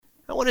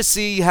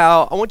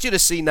want you to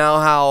see now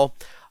how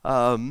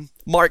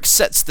Mark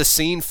sets the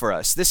scene for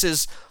us. This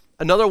is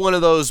another one of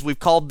those, we've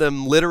called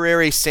them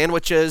literary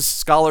sandwiches.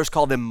 Scholars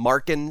call them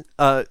Markan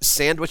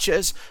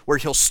sandwiches, where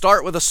he'll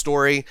start with a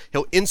story,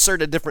 he'll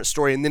insert a different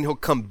story, and then he'll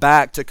come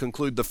back to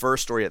conclude the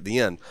first story at the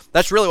end.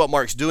 That's really what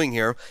Mark's doing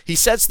here. He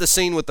sets the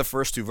scene with the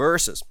first two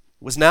verses.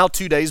 It was now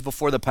 2 days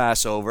before the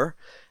Passover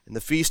and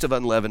the Feast of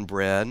Unleavened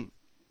Bread.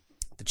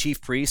 The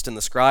chief priest and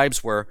the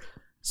scribes were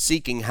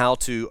seeking how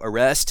to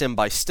arrest him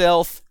by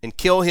stealth and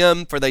kill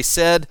him, for they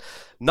said,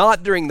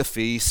 "Not during the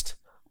feast,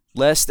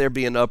 lest there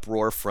be an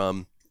uproar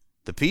from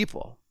the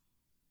people."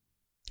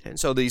 And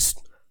so these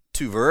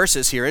two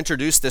verses here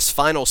introduce this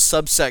final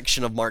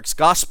subsection of Mark's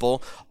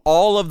gospel.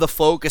 All of the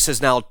focus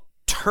is now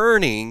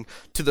turning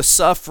to the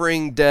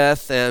suffering,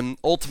 death, and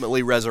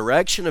ultimately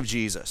resurrection of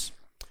Jesus.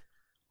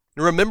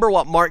 And remember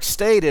what Mark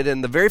stated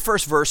in the very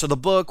first verse of the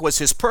book was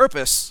his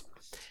purpose.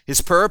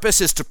 His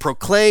purpose is to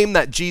proclaim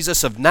that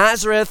Jesus of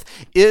Nazareth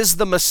is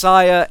the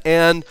Messiah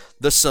and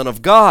the Son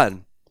of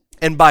God.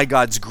 And by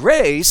God's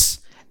grace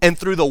and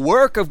through the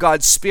work of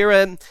God's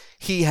Spirit,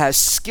 he has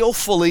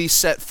skillfully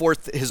set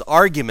forth his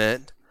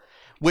argument,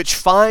 which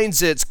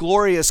finds its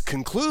glorious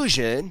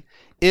conclusion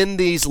in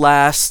these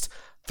last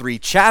 3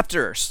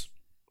 chapters.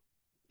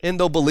 And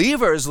though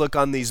believers look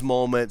on these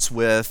moments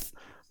with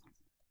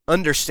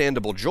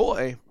understandable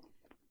joy,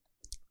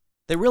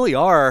 they really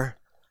are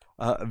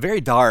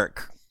very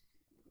dark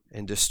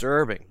and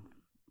disturbing.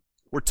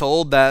 We're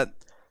told that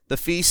the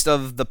feast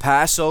of the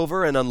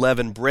Passover and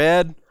unleavened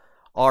bread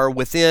are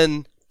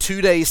within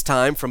 2 days'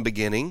 time from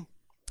beginning.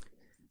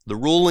 The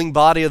ruling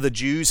body of the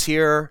Jews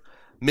here,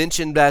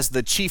 mentioned as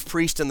the chief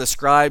priest and the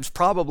scribes,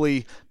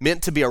 probably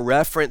meant to be a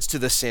reference to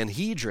the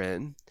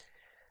Sanhedrin.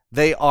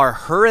 They are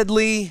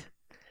hurriedly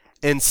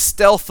and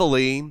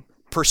stealthily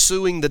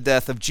pursuing the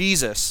death of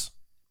Jesus.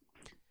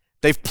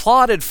 They've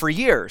plotted for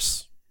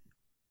years.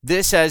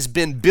 This has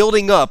been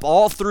building up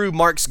all through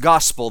Mark's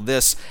gospel,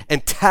 this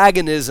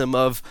antagonism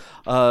of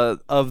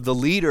the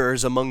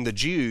leaders among the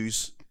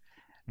Jews.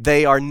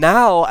 They are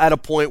now at a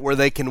point where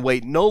they can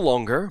wait no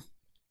longer,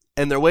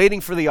 and they're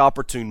waiting for the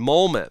opportune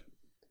moment,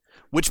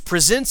 which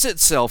presents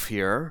itself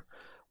here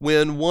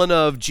when one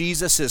of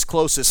Jesus'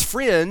 closest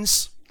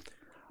friends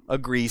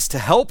agrees to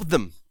help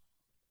them.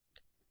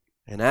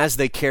 And as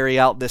they carry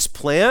out this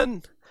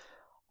plan,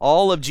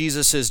 all of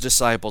Jesus'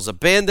 disciples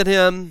abandon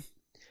him,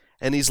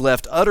 and he's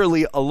left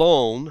utterly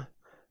alone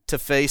to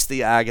face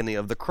the agony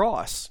of the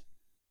cross.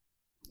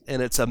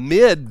 And it's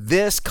amid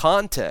this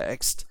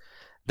context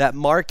that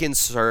Mark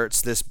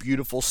inserts this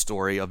beautiful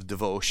story of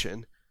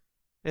devotion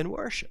and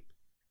worship.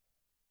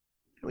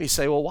 And we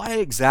say, well, why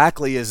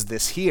exactly is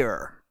this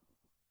here?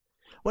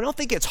 Well, I don't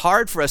think it's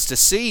hard for us to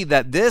see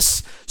that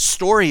this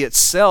story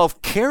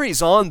itself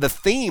carries on the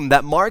theme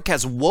that Mark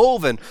has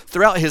woven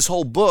throughout his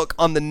whole book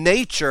on the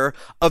nature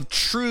of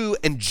true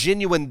and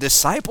genuine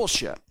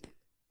discipleship.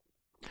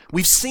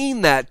 We've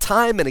seen that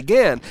time and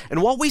again.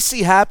 And what we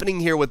see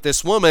happening here with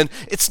this woman,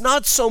 it's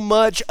not so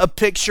much a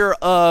picture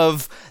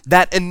of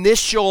that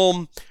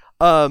initial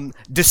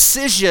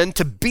decision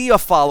to be a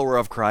follower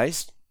of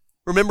Christ.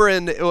 Remember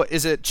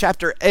is it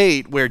chapter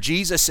 8 where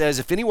Jesus says,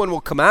 if anyone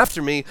will come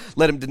after me,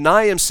 let him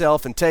deny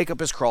himself and take up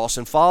his cross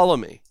and follow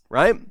me,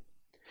 right?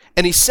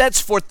 And he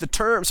sets forth the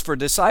terms for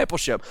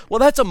discipleship. Well,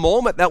 that's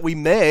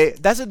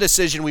a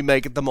decision we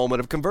make at the moment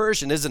of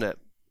conversion, isn't it?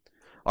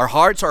 Our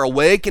hearts are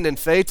awakened in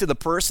faith to the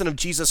person of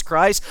Jesus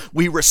Christ.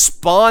 We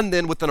respond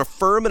then with an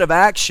affirmative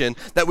action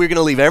that we're going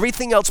to leave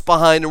everything else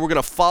behind and we're going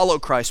to follow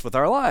Christ with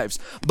our lives.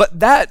 But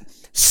that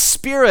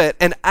spirit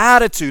and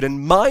attitude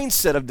and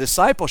mindset of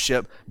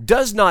discipleship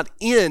does not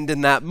end in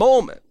that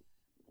moment.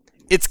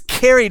 It's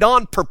carried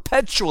on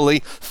perpetually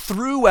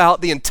throughout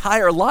the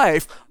entire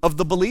life of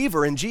the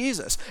believer in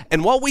Jesus.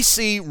 And what we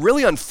see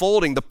really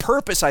unfolding, the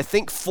purpose, I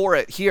think, for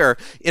it here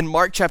in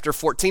Mark chapter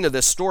 14 of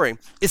this story,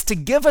 is to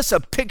give us a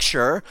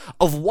picture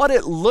of what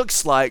it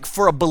looks like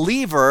for a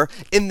believer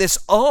in this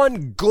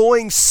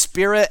ongoing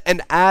spirit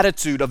and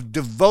attitude of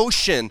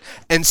devotion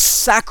and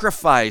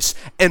sacrifice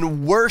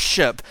and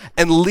worship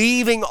and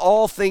leaving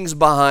all things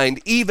behind,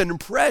 even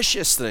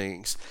precious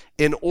things,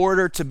 in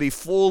order to be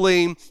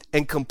fully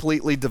and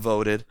completely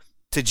devoted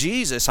to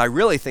Jesus. I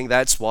really think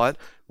that's what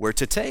we're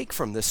to take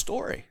from this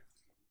story.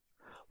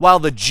 While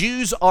the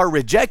Jews are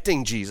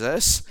rejecting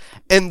Jesus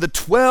and the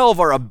 12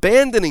 are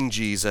abandoning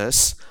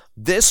Jesus,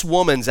 this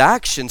woman's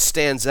action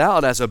stands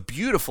out as a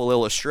beautiful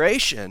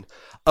illustration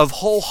of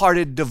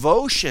wholehearted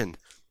devotion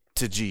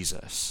to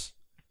Jesus.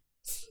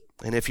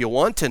 And if you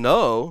want to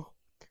know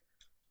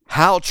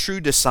how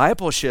true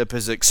discipleship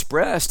is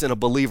expressed in a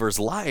believer's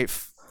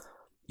life,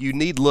 you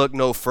need look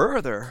no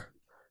further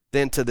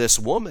than to this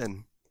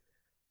woman.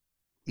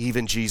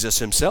 Even Jesus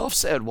himself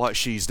said what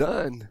she's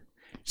done,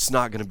 it's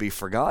not going to be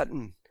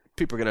forgotten.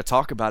 People are going to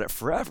talk about it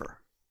forever.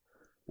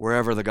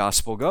 Wherever the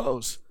gospel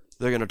goes,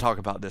 they're going to talk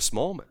about this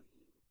moment.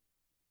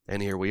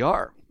 And here we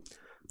are,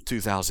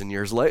 2,000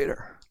 years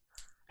later,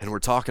 and we're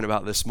talking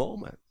about this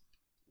moment.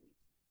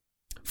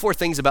 Four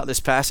things about this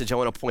passage I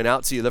want to point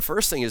out to you. The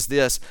first thing is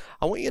this.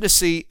 I want you to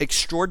see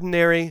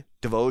extraordinary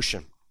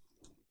devotion.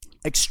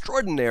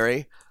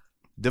 Extraordinary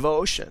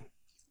devotion.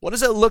 What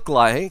does it look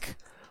like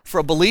for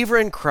a believer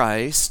in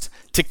Christ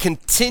to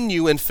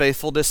continue in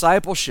faithful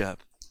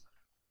discipleship?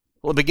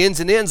 Well, it begins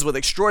and ends with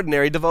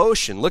extraordinary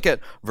devotion. Look at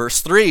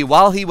verse 3.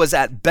 While he was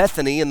at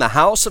Bethany in the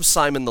house of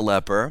Simon the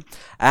leper,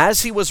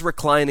 as he was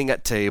reclining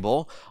at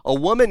table, a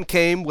woman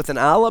came with an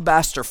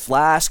alabaster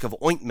flask of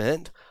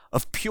ointment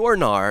of pure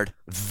nard,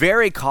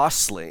 very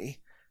costly,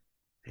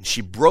 and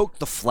she broke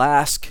the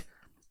flask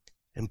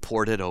and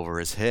poured it over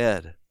his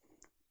head.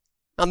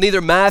 Now,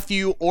 neither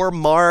Matthew or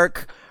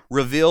Mark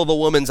reveal the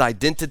woman's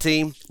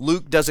identity.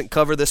 Luke doesn't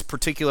cover this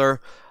particular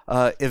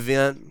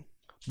event.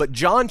 But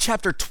John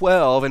chapter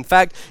 12, in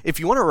fact, if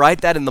you want to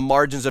write that in the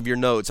margins of your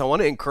notes, I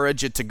want to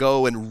encourage you to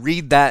go and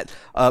read that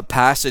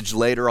passage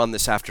later on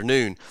this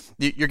afternoon.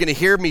 You're going to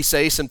hear me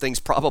say some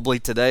things probably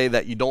today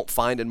that you don't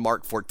find in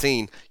Mark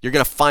 14. You're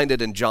going to find it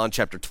in John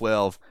chapter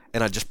 12,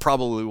 and I just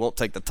probably won't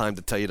take the time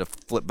to tell you to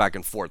flip back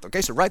and forth.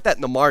 Okay, so write that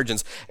in the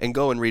margins and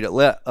go and read it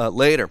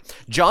later.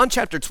 John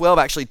chapter 12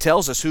 actually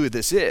tells us who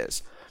this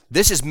is.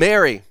 This is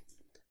Mary.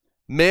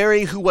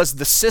 Mary, who was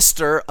the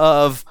sister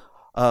of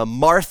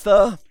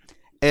Martha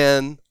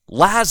and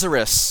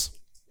Lazarus.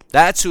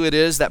 That's who it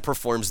is that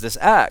performs this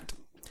act.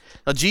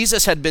 Now,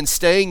 Jesus had been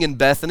staying in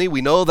Bethany.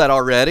 We know that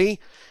already.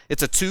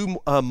 It's a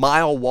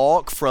 2-mile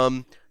walk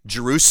from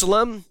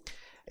Jerusalem.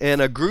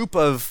 And a group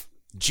of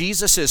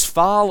Jesus'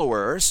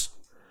 followers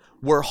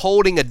were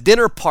holding a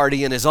dinner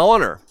party in his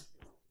honor.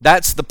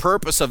 That's the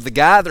purpose of the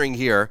gathering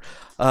here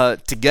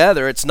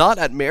together. It's not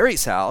at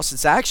Mary's house.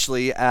 It's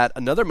actually at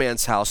another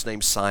man's house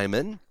named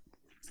Simon.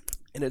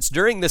 And it's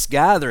during this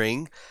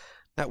gathering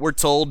that we're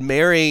told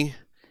Mary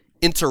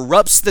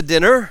interrupts the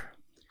dinner,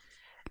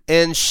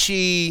 and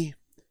she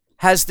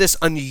has this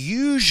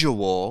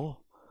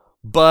unusual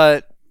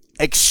but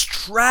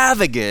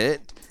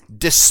extravagant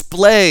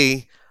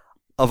display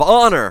of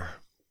honor.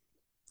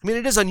 I mean,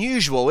 it is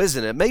unusual,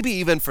 isn't it? Maybe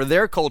even for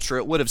their culture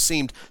it would have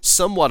seemed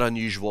somewhat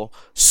unusual.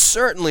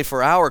 Certainly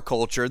for our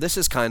culture, this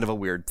is kind of a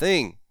weird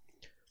thing.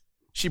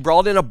 She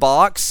brought in a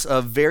box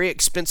of very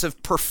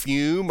expensive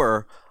perfume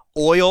or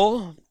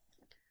oil.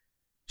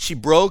 She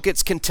broke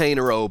its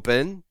container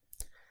open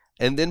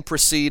and then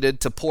proceeded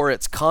to pour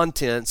its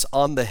contents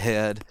on the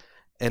head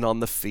and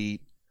on the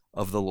feet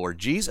of the Lord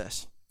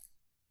Jesus.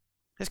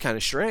 It's kind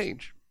of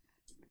strange.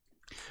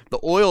 The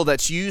oil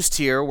that's used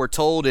here, we're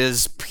told,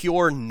 is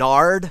pure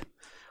nard.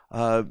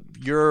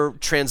 Your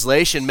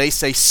translation may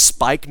say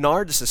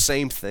spikenard. It's the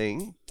same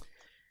thing.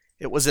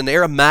 It was an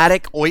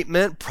aromatic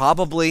ointment,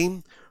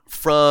 probably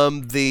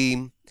from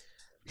the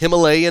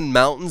Himalayan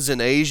mountains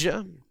in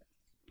Asia.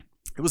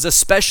 It was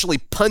especially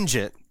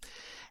pungent,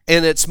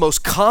 and its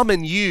most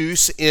common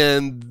use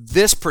in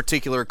this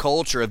particular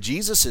culture of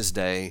Jesus'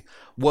 day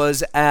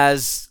was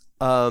as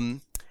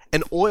an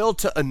oil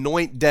to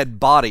anoint dead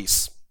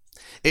bodies.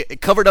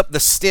 It covered up the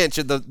stench.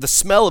 The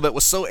smell of it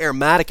was so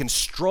aromatic and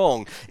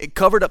strong, it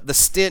covered up the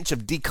stench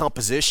of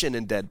decomposition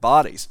in dead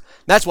bodies.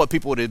 That's what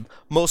people would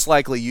most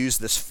likely use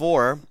this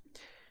for.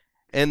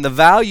 And the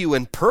value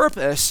and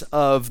purpose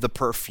of the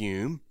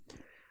perfume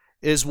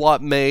is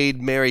what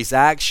made Mary's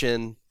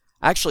action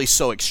actually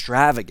so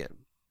extravagant.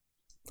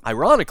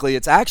 Ironically,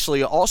 it's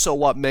actually also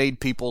what made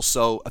people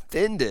so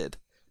offended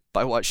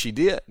by what she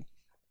did.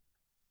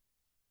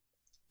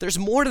 There's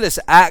more to this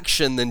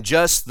action than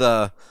just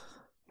the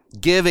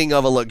giving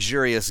of a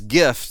luxurious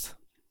gift.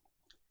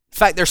 In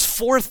fact, there's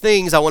 4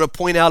 things I want to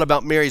point out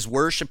about Mary's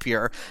worship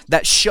here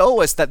that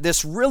show us that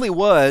this really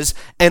was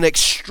an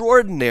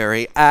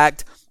extraordinary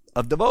act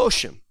of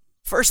devotion.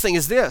 First thing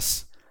is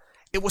this: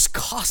 it was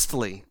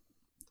costly.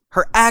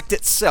 Her act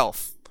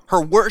itself,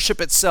 her worship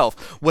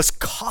itself, was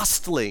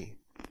costly.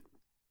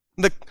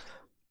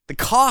 The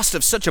cost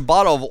of such a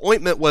bottle of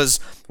ointment was,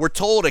 we're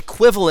told,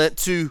 equivalent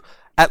to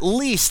at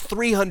least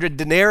 300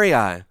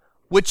 denarii,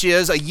 which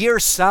is a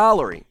year's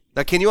salary.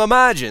 Now, can you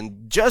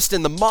imagine, just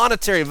in the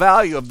monetary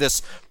value of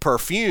this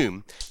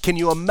perfume, can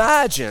you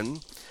imagine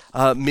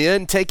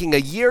men taking a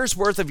year's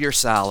worth of your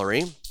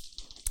salary,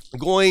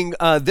 going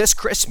this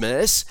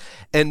Christmas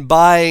and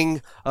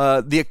buying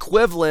the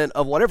equivalent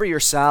of whatever your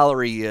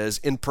salary is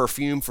in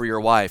perfume for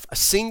your wife? A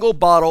single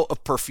bottle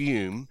of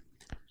perfume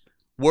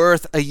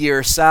worth a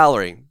year's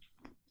salary.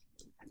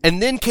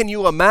 And then can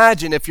you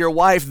imagine if your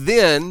wife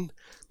then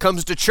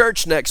comes to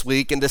church next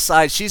week and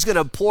decides she's going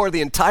to pour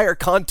the entire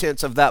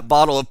contents of that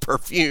bottle of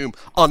perfume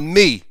on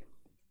me?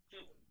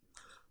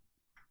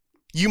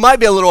 You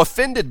might be a little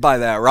offended by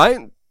that,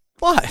 right?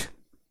 Why?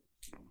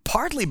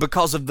 Partly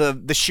because of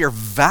the sheer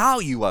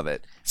value of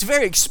it. It's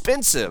very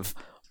expensive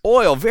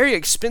oil, very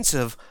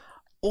expensive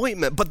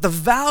ointment. But the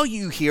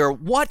value here,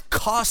 what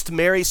cost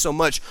Mary so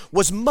much,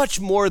 was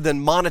much more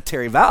than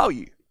monetary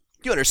value.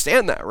 You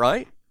understand that,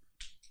 right?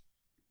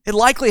 It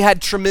likely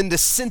had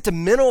tremendous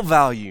sentimental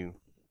value.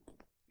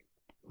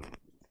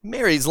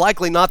 Mary's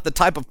likely not the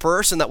type of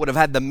person that would have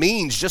had the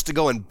means just to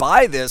go and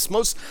buy this.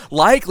 Most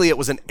likely it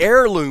was an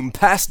heirloom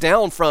passed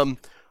down from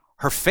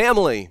her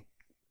family.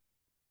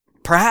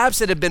 Perhaps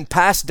it had been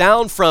passed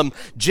down from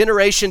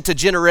generation to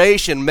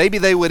generation. Maybe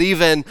they would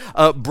even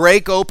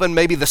break open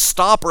maybe the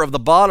stopper of the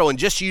bottle and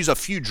just use a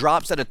few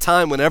drops at a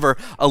time whenever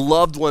a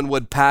loved one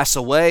would pass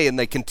away, and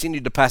they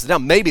continued to pass it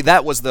down. Maybe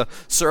that was the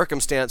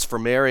circumstance for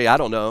Mary. I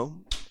don't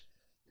know.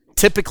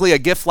 Typically, a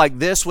gift like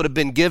this would have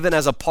been given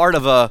as a part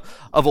of a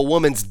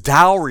woman's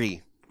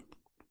dowry.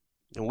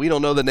 And we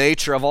don't know the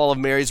nature of all of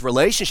Mary's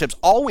relationships.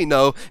 All we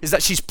know is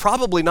that she's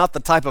probably not the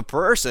type of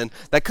person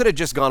that could have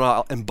just gone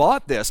out and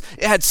bought this.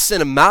 It had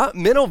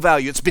sentimental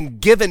value. It's been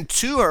given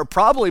to her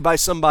probably by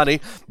somebody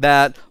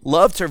that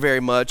loved her very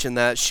much and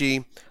that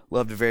she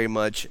loved very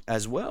much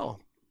as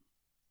well.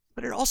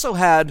 But it also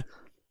had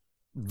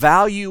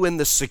value in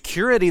the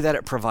security that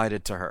it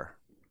provided to her,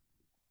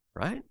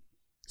 right?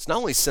 It's not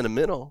only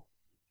sentimental.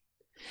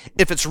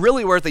 If it's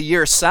really worth a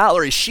year's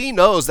salary, she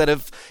knows that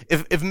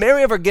if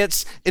Mary ever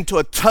gets into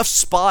a tough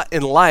spot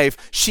in life,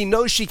 she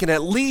knows she can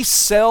at least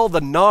sell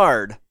the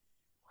nard.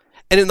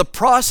 And in the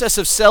process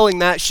of selling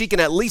that, she can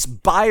at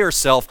least buy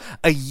herself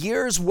a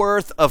year's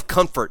worth of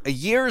comfort, a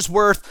year's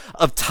worth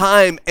of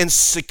time and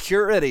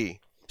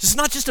security. It's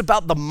not just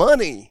about the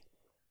money.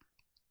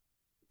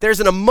 There's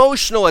an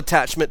emotional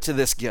attachment to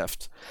this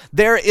gift.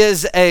 There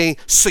is a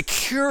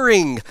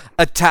securing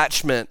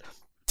attachment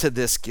to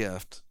this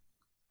gift.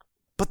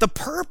 But the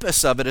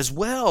purpose of it as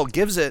well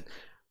gives it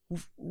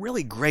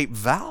really great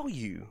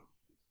value.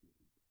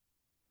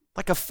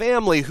 Like a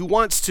family who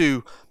wants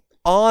to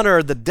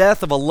honor the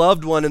death of a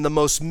loved one in the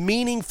most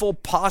meaningful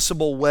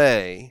possible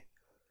way,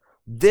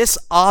 this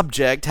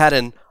object had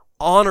an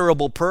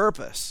honorable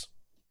purpose,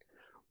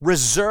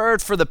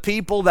 reserved for the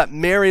people that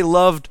Mary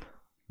loved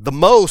the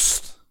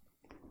most.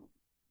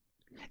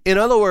 In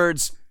other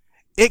words,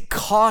 it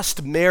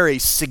cost Mary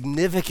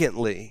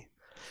significantly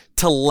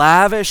to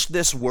lavish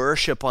this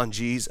worship on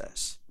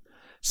Jesus,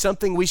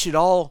 something we should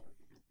all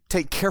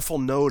take careful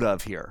note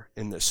of here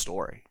in this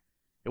story.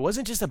 It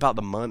wasn't just about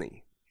the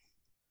money.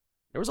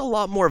 There was a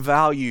lot more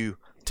value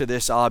to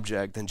this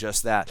object than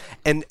just that.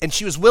 And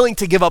she was willing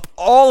to give up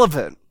all of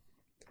it.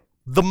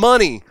 The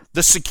money,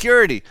 the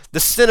security, the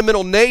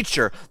sentimental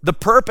nature, the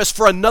purpose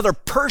for another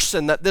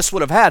person that this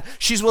would have had.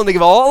 She's willing to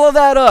give all of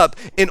that up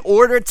in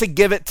order to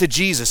give it to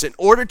Jesus, in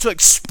order to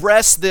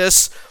express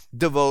this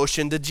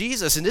devotion to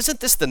Jesus. And isn't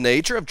this the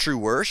nature of true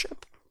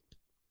worship?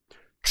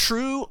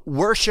 True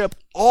worship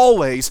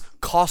always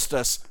costs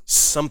us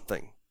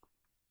something.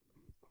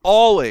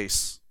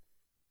 Always.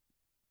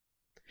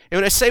 And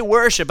when I say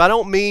worship, I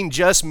don't mean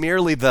just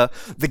merely the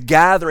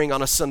gathering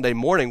on a Sunday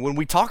morning. When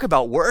we talk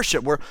about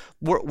worship, we're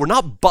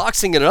not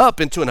boxing it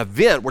up into an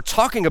event. We're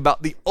talking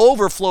about the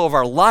overflow of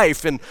our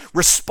life in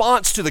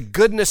response to the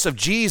goodness of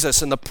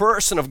Jesus and the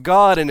person of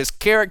God and his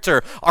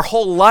character. Our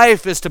whole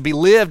life is to be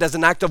lived as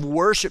an act of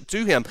worship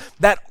to him.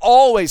 That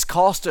always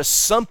cost us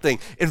something.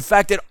 In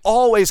fact, it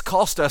always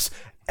cost us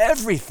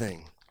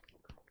everything,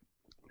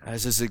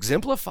 as is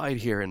exemplified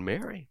here in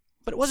Mary.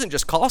 But it wasn't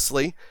just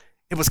costly,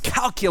 it was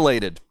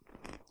calculated.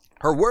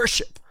 Her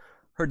worship,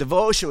 her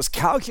devotion was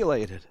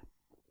calculated.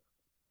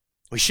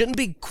 We shouldn't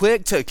be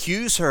quick to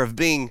accuse her of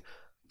being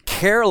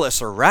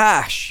careless or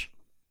rash.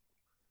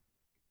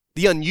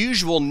 The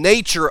unusual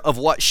nature of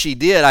what she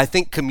did, I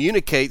think,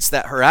 communicates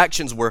that her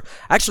actions were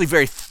actually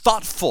very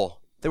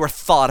thoughtful. They were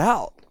thought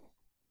out.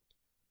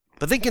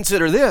 But then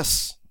consider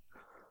this.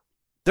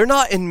 They're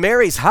not in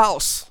Mary's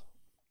house.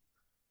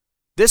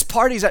 This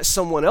party's at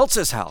someone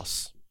else's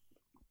house.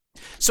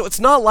 So it's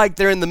not like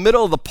they're in the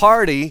middle of the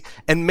party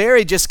and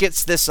Mary just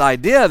gets this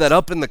idea that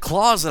up in the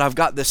closet I've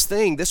got this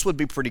thing, this would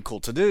be pretty cool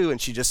to do,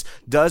 and she just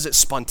does it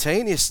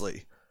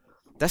spontaneously.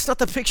 That's not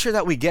the picture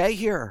that we get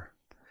here.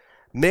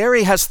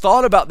 Mary has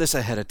thought about this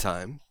ahead of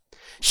time.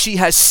 She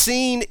has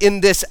seen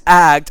in this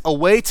act a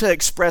way to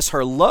express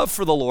her love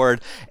for the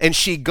Lord, and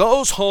she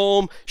goes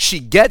home, she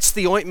gets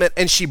the ointment,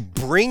 and she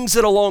brings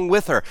it along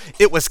with her.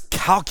 It was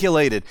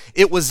calculated.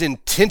 It was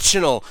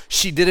intentional.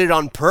 She did it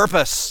on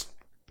purpose.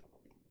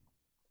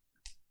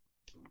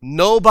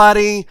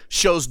 Nobody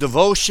shows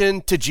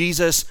devotion to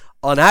Jesus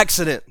on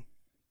accident.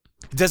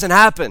 It doesn't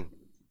happen.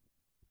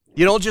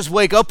 You don't just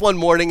wake up one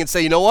morning and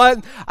say, you know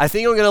what? I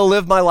think I'm going to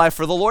live my life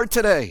for the Lord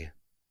today.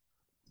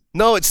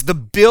 No, it's the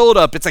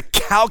build-up. It's a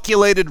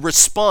calculated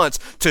response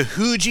to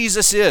who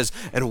Jesus is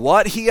and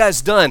what he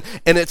has done.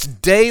 And it's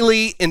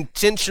daily,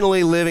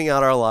 intentionally living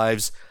out our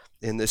lives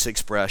in this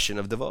expression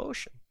of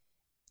devotion.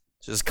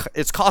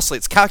 It's costly.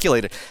 It's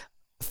calculated.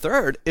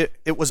 Third,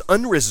 it was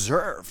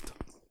unreserved.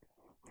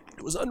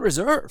 It was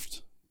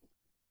unreserved.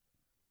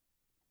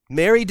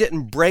 Mary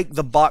didn't break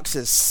the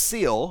box's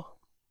seal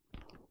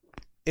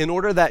in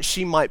order that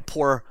she might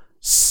pour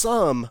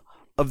some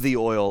of the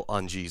oil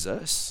on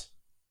Jesus.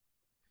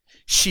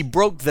 She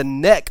broke the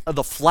neck of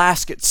the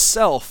flask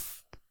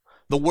itself.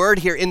 The word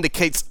here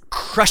indicates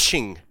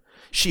crushing.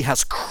 She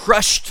has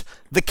crushed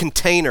the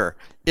container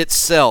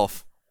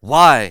itself.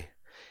 Why?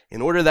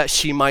 In order that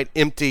she might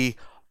empty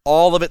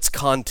all of its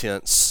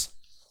contents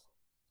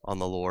on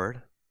the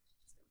Lord.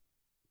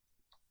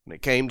 When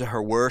it came to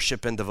her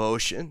worship and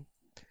devotion,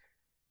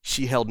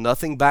 she held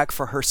nothing back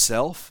for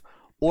herself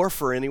or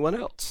for anyone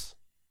else.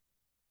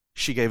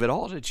 She gave it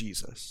all to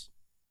Jesus.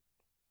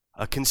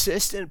 A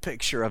consistent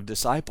picture of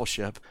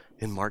discipleship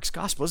in Mark's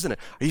gospel, isn't it?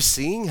 Are you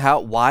seeing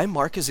why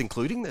Mark is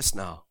including this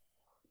now?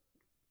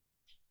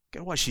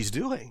 Look at what she's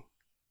doing.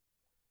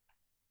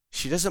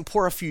 She doesn't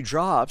pour a few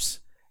drops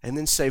and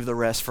then save the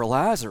rest for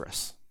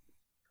Lazarus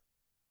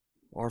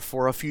or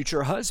for a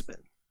future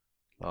husband.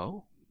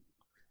 Oh,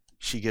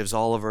 she gives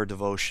all of her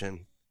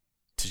devotion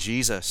to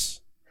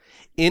Jesus.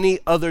 Any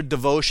other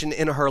devotion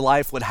in her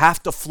life would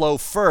have to flow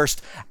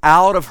first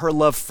out of her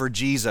love for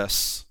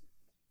Jesus.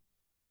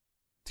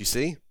 Do you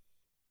see?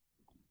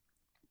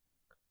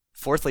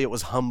 Fourthly, it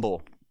was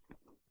humble.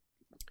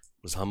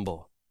 It was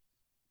humble.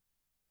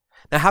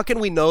 Now, how can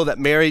we know that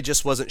Mary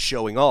just wasn't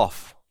showing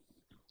off?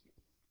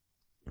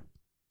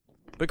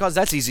 Because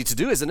that's easy to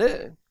do, isn't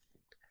it?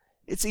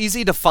 It's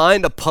easy to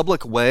find a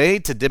public way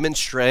to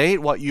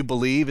demonstrate what you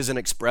believe is an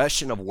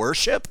expression of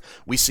worship.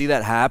 We see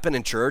that happen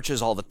in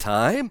churches all the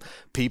time.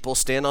 People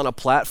stand on a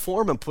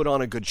platform and put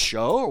on a good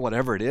show or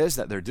whatever it is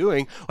that they're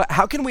doing.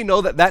 How can we know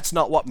that that's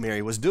not what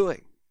Mary was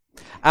doing?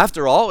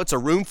 After all, it's a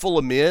room full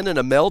of men in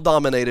a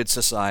male-dominated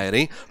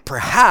society.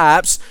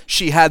 Perhaps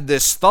she had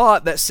this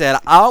thought that said,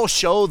 I'll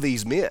show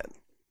these men.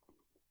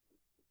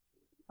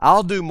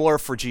 I'll do more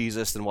for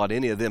Jesus than what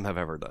any of them have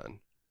ever done.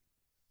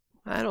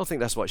 I don't think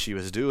that's what she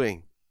was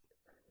doing.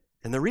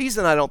 And the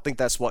reason I don't think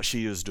that's what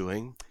she was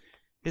doing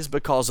is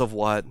because of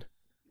what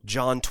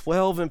John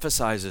 12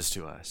 emphasizes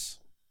to us.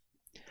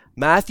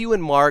 Matthew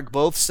and Mark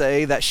both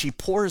say that she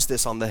pours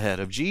this on the head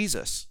of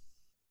Jesus.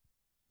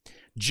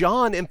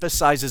 John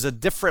emphasizes a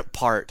different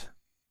part.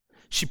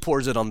 She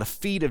pours it on the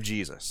feet of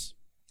Jesus.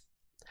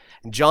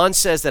 And John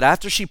says that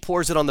after she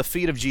pours it on the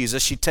feet of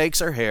Jesus, she takes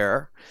her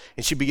hair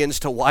and she begins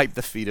to wipe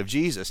the feet of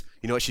Jesus.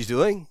 You know what she's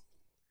doing?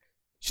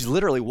 She's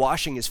literally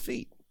washing his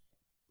feet.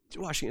 She's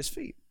washing his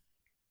feet.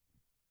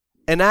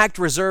 An act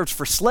reserved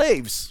for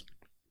slaves.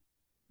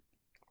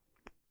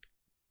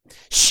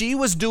 She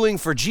was doing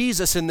for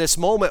Jesus in this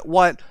moment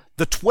what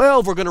the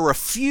 12 were going to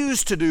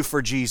refuse to do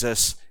for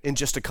Jesus in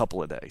just a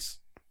couple of days.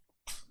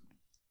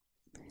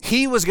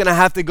 He was going to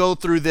have to go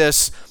through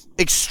this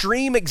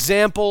extreme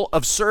example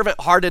of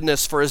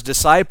servant-heartedness for his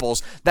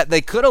disciples that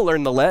they could have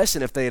learned the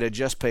lesson if they had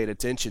just paid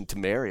attention to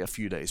Mary a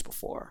few days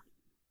before.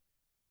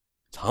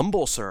 It's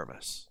humble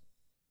service.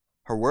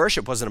 Her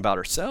worship wasn't about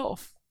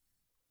herself.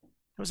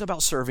 It was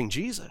about serving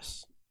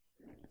Jesus,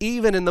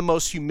 even in the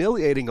most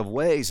humiliating of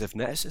ways if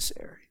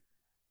necessary.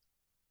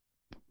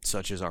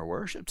 Such is our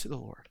worship to the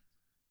Lord.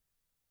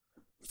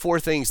 4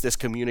 things this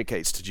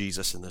communicates to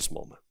Jesus in this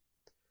moment.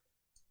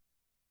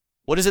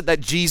 What is it that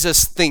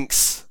Jesus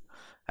thinks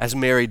as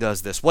Mary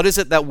does this? What is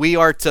it that we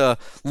are to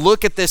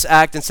look at this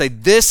act and say,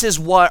 this is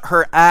what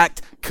her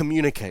act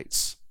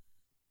communicates?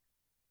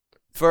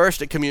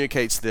 First, it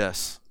communicates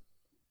this.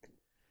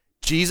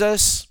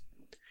 Jesus,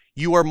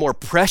 you are more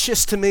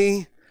precious to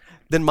me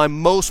than my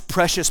most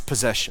precious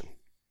possession.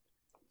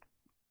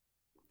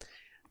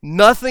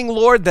 Nothing,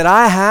 Lord, that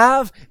I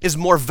have is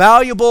more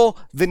valuable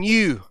than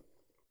you.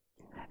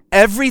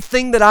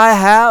 Everything that I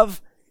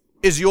have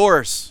is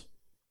yours.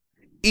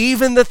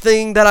 Even the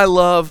thing that I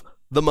love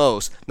the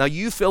most. Now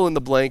you fill in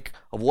the blank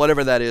of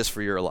whatever that is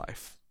for your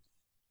life.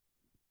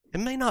 It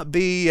may not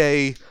be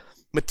a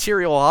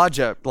material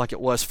object like it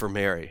was for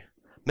Mary.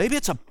 Maybe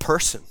it's a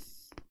person.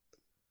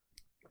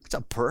 It's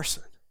a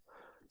person.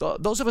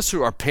 Those of us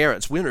who are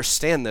parents, we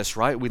understand this,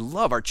 right? We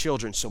love our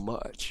children so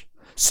much.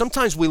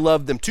 Sometimes we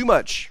love them too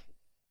much.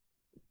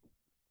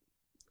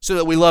 So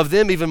that we love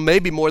them even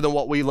maybe more than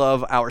what we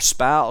love our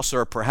spouse,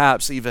 or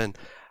perhaps even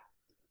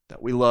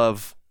that we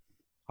love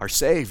our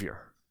Savior.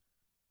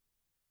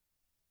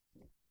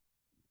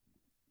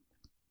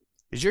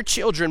 Is your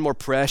children more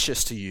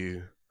precious to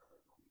you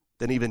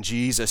than even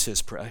Jesus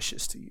is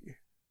precious to you?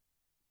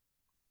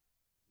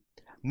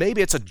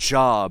 Maybe it's a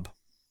job.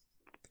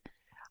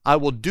 I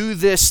will do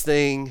this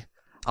thing.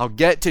 I'll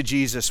get to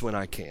Jesus when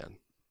I can.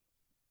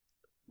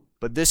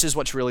 But this is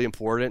what's really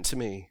important to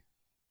me.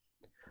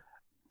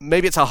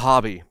 Maybe it's a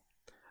hobby.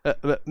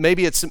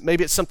 Maybe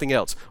it's something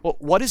else. Well,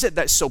 what is it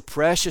that's so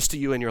precious to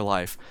you in your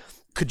life?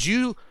 Could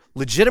you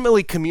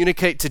legitimately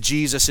communicate to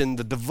Jesus in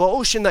the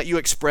devotion that you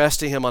express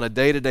to him on a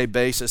day-to-day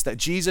basis that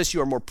Jesus,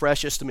 you are more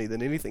precious to me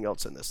than anything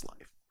else in this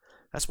life?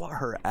 That's what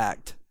her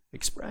act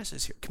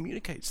expresses here,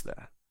 communicates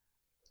that.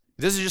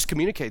 It doesn't just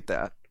communicate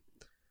that.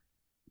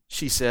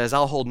 She says,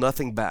 I'll hold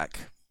nothing back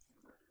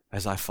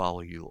as I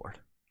follow you, Lord.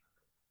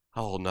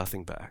 I'll hold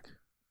nothing back.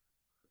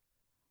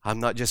 I'm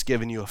not just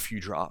giving you a few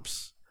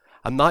drops.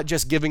 I'm not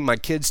just giving my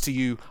kids to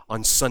you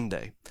on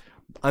Sunday.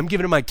 I'm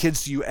giving my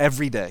kids to you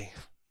every day.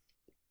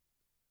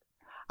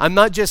 I'm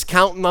not just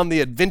counting on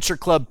the Adventure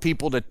Club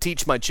people to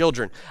teach my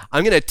children.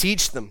 I'm going to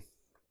teach them.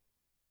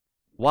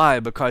 Why?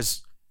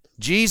 Because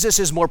Jesus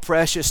is more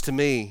precious to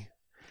me,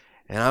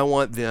 and I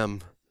want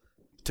them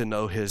to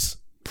know his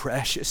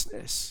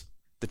preciousness,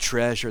 the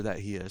treasure that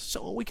he is.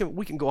 So we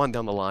can go on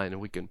down the line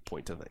and we can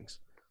point to things.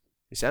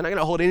 You say, I'm not going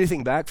to hold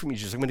anything back from you,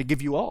 Jesus. I'm going to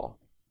give you all.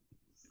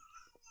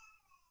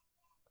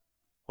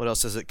 What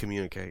else does it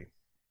communicate?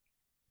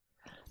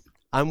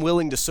 I'm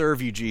willing to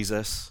serve you,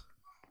 Jesus,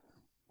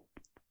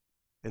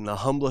 in the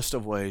humblest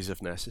of ways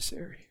if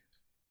necessary.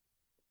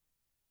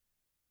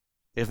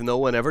 If no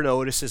one ever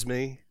notices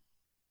me,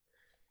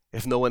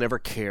 if no one ever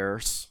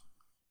cares,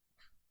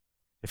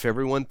 if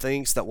everyone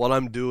thinks that what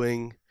I'm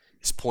doing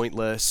is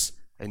pointless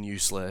and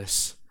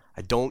useless,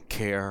 I don't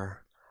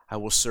care. I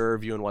will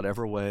serve you in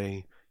whatever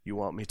way you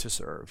want me to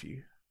serve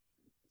you.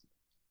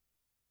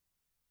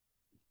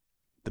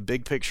 The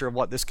big picture of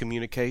what this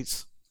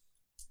communicates: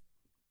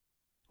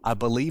 I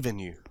believe in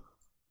you.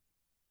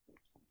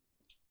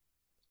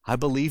 I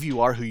believe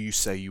you are who you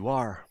say you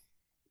are.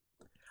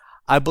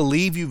 I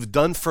believe you've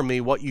done for me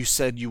what you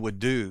said you would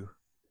do.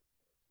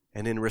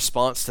 And in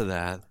response to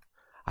that,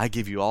 I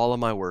give you all of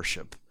my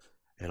worship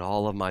and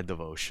all of my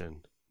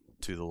devotion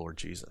to the Lord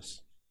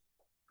Jesus.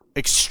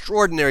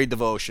 Extraordinary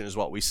devotion is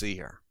what we see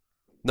here.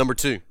 Number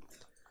 2,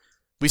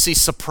 we see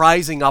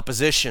surprising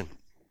opposition.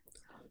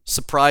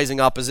 Surprising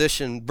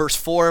opposition. Verse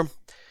 4,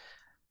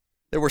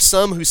 there were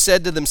some who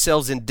said to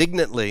themselves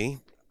indignantly,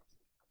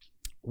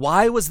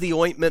 "Why was the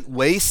ointment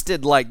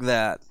wasted like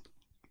that?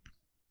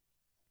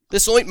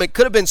 This ointment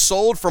could have been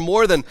sold for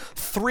more than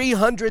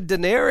 300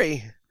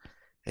 denarii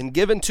and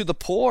given to the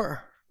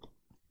poor."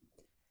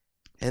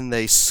 And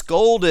they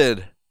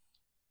scolded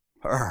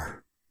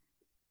her.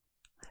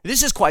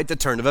 This is quite the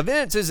turn of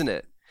events, isn't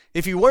it?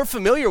 If you weren't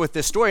familiar with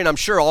this story, and I'm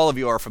sure all of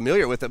you are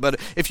familiar with it, but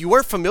if you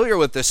weren't familiar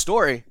with this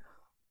story,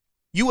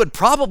 you would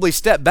probably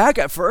step back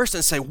at first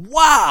and say,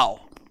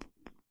 "Wow,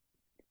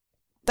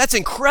 that's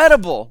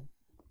incredible."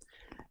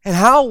 And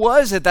how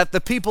was it that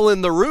the people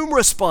in the room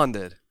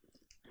responded?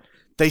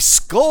 They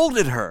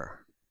scolded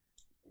her.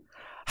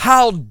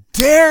 "How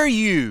dare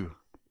you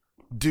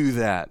do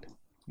that,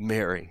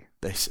 Mary?"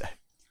 they say.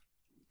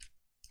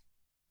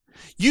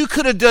 "You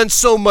could have done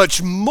so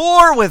much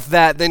more with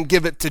that than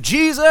give it to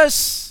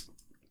Jesus."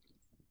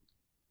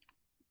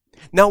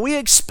 Now, we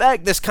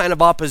expect this kind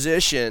of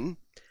opposition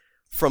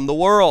from the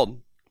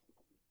world.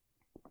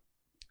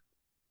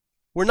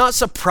 We're not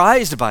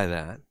surprised by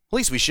that. At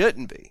least we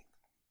shouldn't be.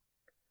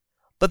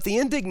 But the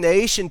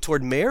indignation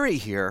toward Mary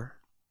here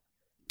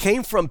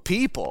came from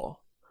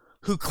people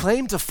who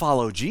claim to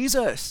follow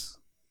Jesus.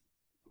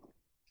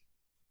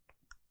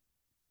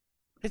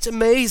 It's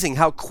amazing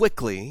how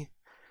quickly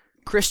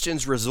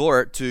Christians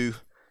resort to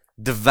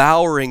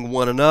devouring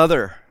one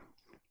another.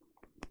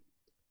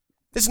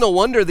 It's no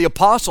wonder the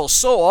apostles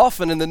so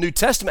often in the New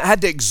Testament had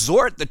to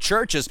exhort the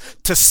churches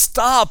to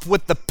stop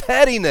with the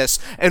pettiness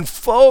and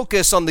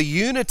focus on the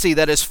unity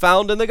that is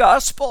found in the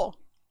gospel.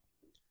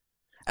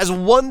 As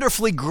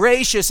wonderfully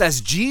gracious as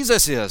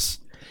Jesus is,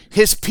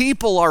 his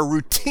people are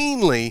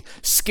routinely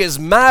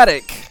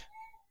schismatic.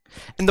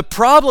 And the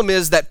problem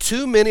is that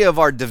too many of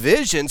our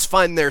divisions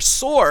find their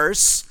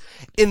source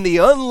in the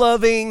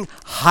unloving,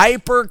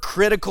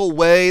 hypercritical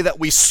way that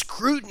we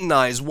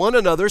scrutinize one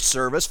another's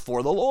service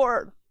for the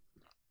Lord.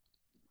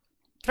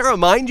 Can I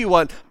remind you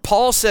what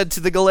Paul said to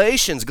the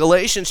Galatians?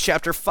 Galatians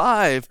chapter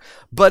 5,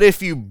 "But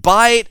if you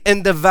bite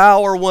and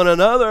devour one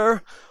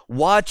another,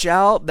 watch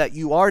out that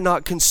you are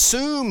not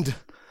consumed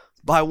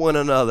by one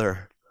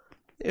another."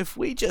 If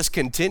we just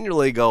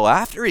continually go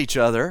after each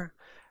other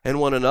and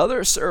one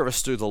another's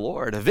service through the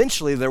Lord,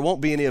 eventually there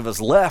won't be any of us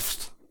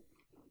left.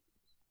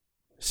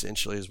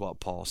 Essentially is what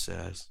Paul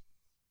says.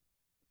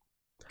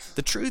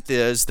 The truth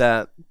is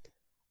that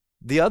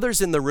the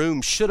others in the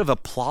room should have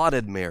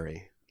applauded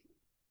Mary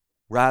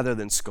rather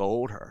than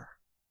scold her.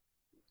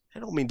 I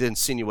don't mean to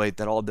insinuate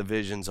that all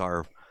divisions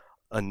are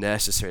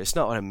unnecessary. It's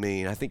not what I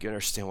mean. I think you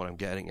understand what I'm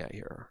getting at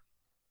here.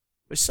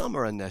 But some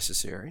are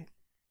unnecessary.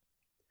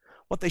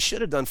 What they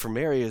should have done for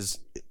Mary is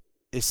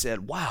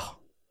said, "Wow,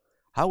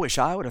 I wish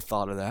I would have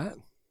thought of that.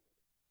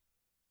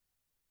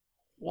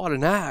 What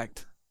an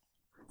act."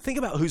 Think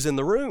about who's in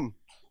the room.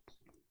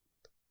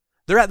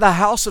 They're at the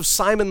house of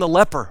Simon the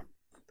leper,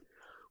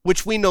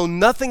 which we know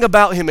nothing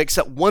about him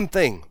except one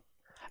thing.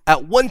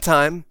 At one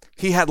time,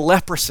 he had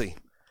leprosy,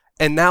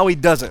 and now he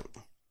doesn't.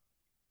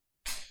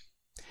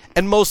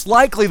 And most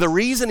likely the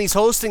reason he's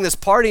hosting this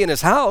party in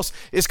his house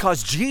is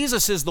because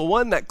Jesus is the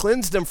one that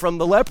cleansed him from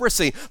the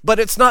leprosy. But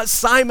it's not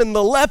Simon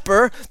the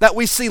leper that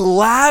we see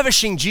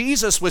lavishing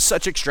Jesus with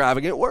such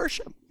extravagant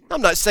worship.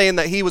 I'm not saying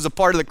that he was a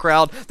part of the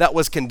crowd that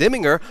was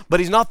condemning her,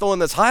 but he's not the one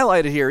that's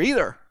highlighted here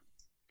either.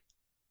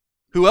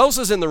 Who else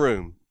is in the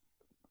room?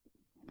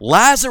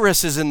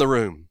 Lazarus is in the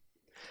room.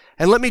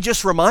 And let me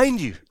just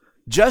remind you,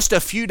 just a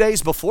few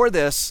days before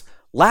this,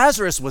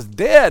 Lazarus was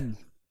dead.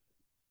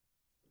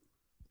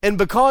 And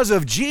because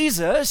of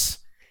Jesus,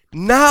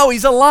 now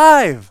he's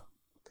alive.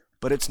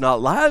 But it's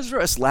not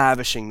Lazarus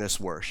lavishing this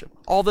worship.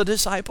 All the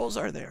disciples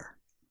are there.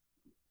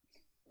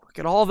 Look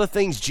at all the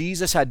things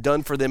Jesus had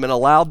done for them and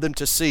allowed them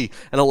to see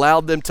and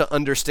allowed them to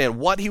understand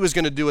what he was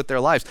going to do with their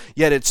lives.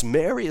 Yet it's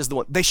Mary is the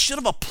one. They should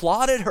have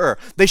applauded her.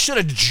 They should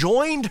have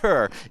joined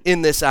her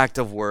in this act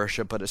of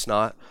worship, but it's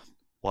not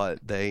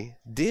what they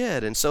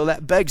did. And so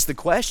that begs the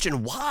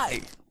question,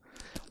 why?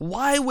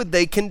 Why would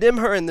they condemn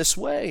her in this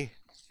way?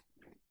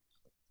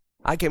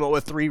 I came up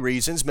with 3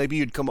 reasons. Maybe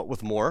you'd come up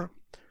with more.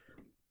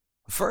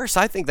 First,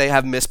 I think they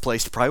have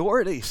misplaced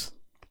priorities.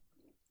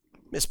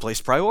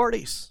 Misplaced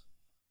priorities.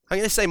 I'm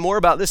going to say more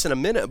about this in a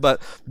minute,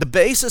 but the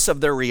basis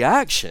of their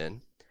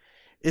reaction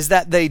is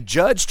that they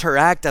judged her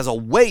act as a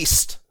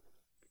waste.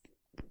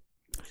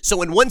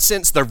 So in one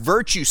sense, they're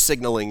virtue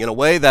signaling in a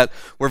way that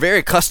we're very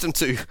accustomed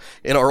to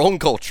in our own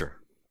culture.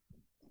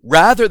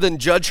 Rather than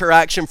judge her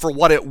action for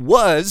what it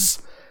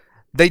was,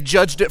 they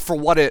judged it for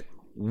what it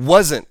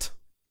wasn't.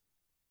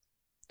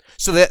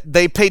 So that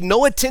they paid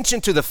no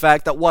attention to the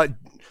fact that what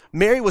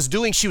Mary was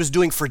doing, she was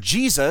doing for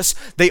Jesus.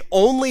 They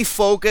only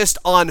focused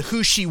on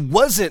who she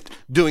wasn't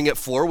doing it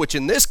for, which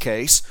in this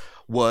case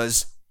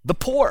was the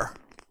poor.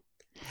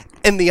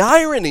 And the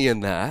irony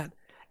in that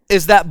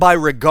is that by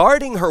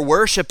regarding her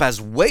worship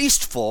as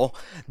wasteful,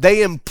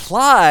 they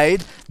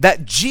implied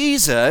that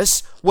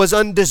Jesus was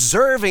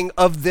undeserving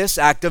of this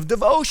act of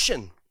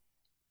devotion.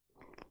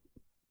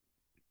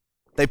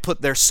 They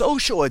put their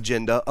social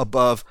agenda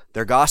above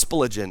their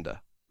gospel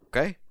agenda.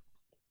 Okay?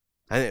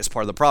 I think it's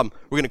part of the problem.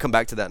 We're going to come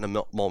back to that in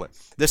a moment.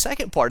 The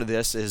second part of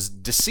this is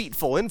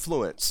deceitful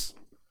influence.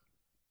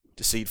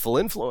 Deceitful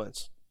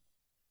influence.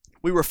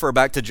 We refer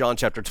back to John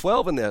chapter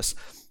 12 in this.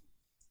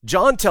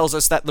 John tells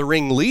us that the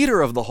ringleader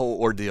of the whole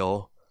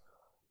ordeal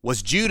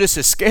was Judas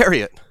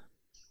Iscariot,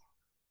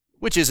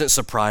 which isn't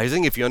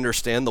surprising if you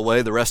understand the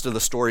way the rest of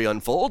the story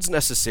unfolds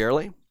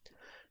necessarily.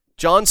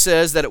 John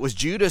says that it was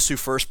Judas who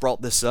first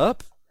brought this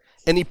up,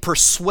 and he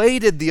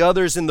persuaded the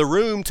others in the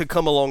room to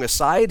come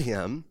alongside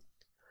him,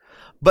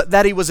 but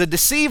that he was a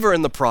deceiver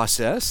in the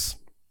process.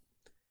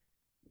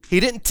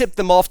 He didn't tip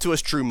them off to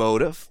his true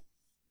motive.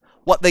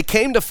 What they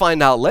came to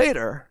find out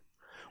later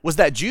was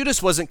that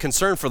Judas wasn't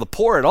concerned for the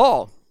poor at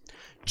all.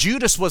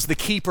 Judas was the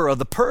keeper of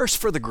the purse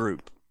for the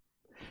group.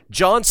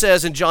 John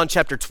says in John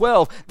chapter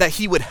 12 that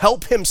he would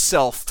help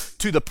himself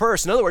to the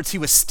purse. In other words, he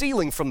was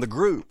stealing from the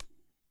group.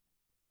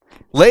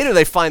 Later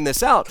they find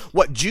this out.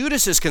 What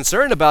Judas is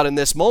concerned about in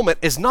this moment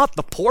is not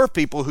the poor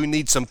people who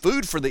need some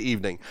food for the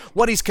evening.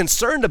 What he's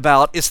concerned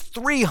about is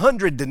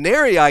 300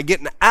 denarii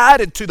getting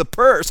added to the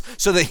purse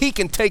so that he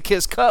can take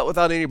his cut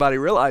without anybody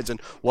realizing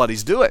what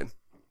he's doing.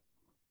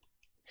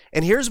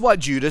 And here's what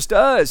Judas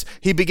does.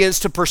 He begins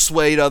to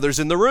persuade others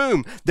in the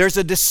room. There's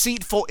a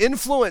deceitful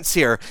influence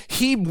here.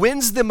 He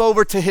wins them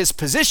over to his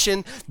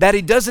position that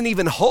he doesn't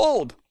even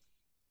hold,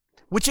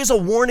 which is a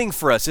warning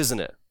for us, isn't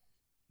it?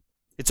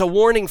 It's a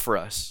warning for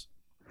us.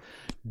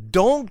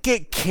 Don't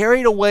get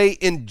carried away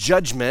in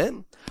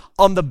judgment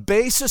on the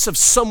basis of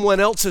someone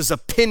else's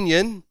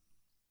opinion.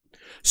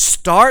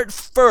 Start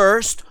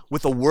first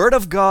with the Word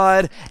of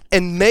God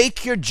and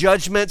make your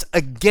judgments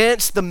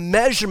against the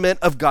measurement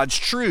of God's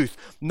truth,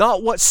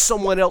 not what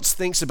someone else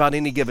thinks about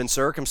any given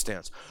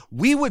circumstance.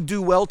 We would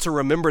do well to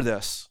remember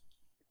this.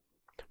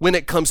 When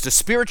it comes to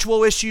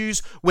spiritual issues,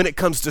 when it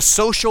comes to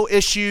social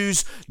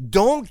issues,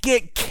 don't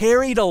get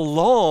carried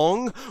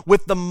along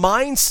with the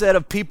mindset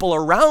of people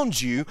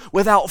around you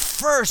without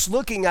first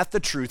looking at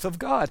the truth of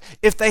God.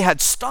 If they had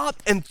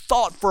stopped and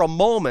thought for a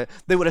moment,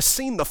 they would have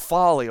seen the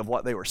folly of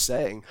what they were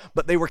saying.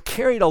 But they were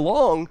carried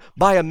along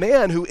by a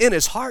man who in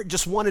his heart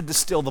just wanted to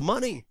steal the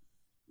money.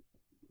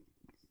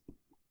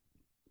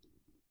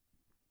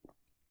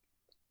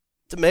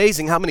 It's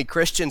amazing how many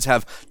Christians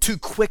have too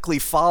quickly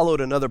followed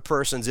another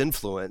person's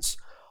influence,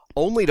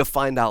 only to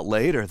find out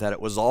later that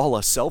it was all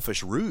a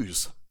selfish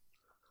ruse.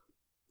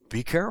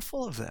 Be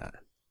careful of that.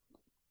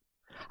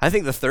 I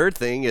think the third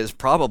thing is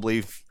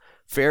probably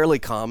fairly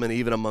common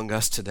even among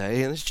us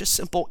today, and it's just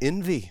simple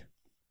envy.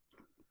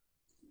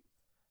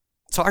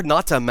 It's hard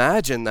not to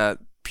imagine that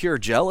pure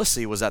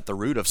jealousy was at the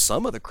root of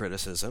some of the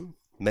criticism.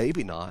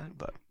 Maybe not,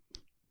 but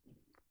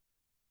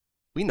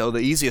we know the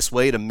easiest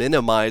way to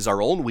minimize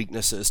our own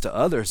weaknesses to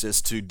others is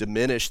to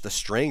diminish the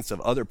strengths of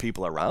other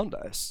people around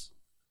us.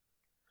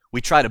 We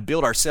try to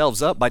build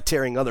ourselves up by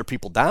tearing other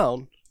people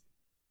down.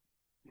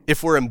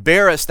 If we're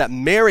embarrassed that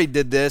Mary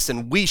did this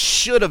and we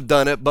should have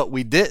done it, but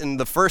we didn't,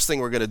 the first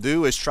thing we're going to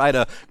do is try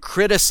to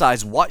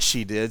criticize what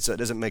she did so it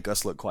doesn't make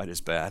us look quite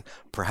as bad.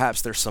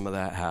 Perhaps there's some of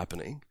that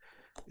happening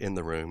in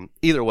the room.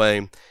 Either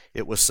way,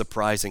 it was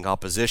surprising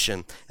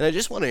opposition. And I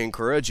just want to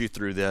encourage you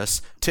through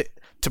this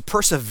to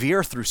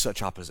persevere through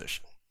such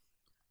opposition.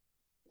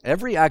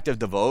 Every act of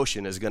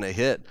devotion is going to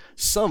hit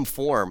some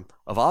form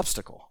of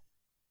obstacle.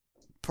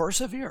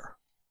 Persevere.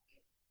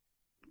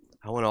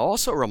 I want to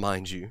also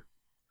remind you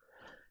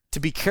to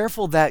be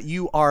careful that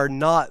you are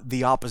not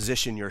the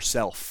opposition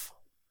yourself.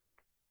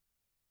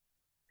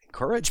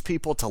 Encourage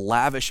people to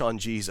lavish on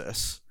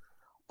Jesus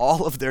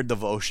all of their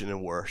devotion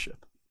and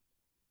worship.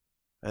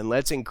 And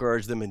let's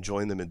encourage them and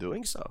join them in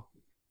doing so.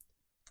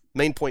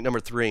 Main point number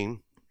 3.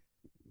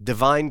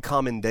 Divine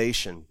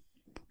commendation.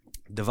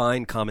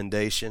 Divine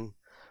commendation.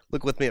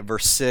 Look with me at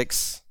verse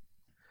 6.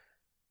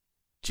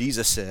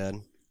 Jesus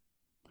said,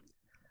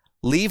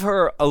 "Leave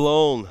her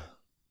alone.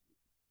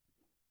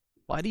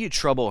 Why do you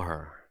trouble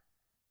her?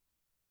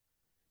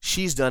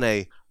 She's done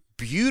a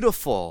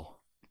beautiful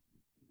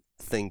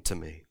thing to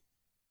me."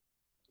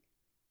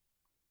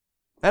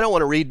 I don't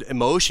want to read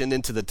emotion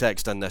into the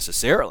text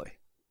unnecessarily.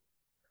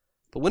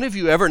 But when have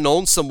you ever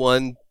known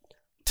someone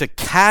to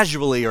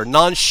casually or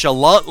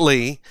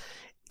nonchalantly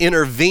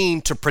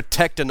intervene to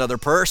protect another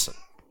person.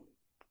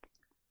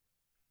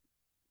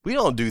 We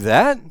don't do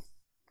that.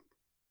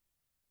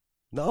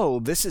 No,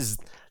 this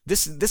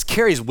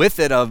carries with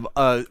it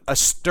a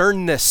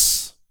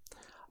sternness,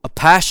 a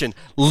passion.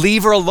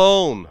 Leave her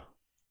alone.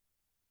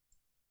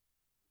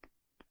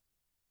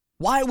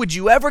 Why would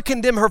you ever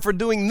condemn her for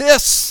doing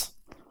this?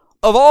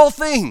 Of all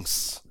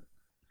things,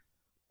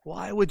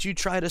 why would you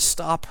try to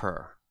stop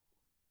her?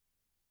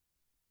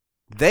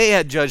 They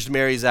had judged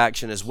Mary's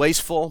action as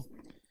wasteful.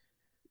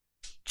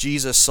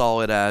 Jesus saw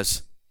it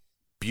as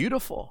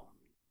beautiful.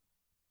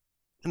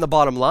 And the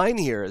bottom line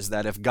here is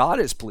that if God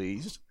is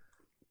pleased,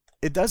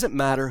 it doesn't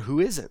matter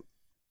who isn't.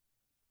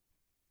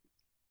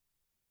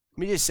 Let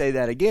me just say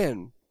that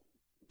again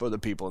for the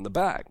people in the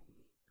back.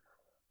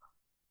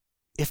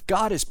 If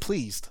God is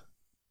pleased,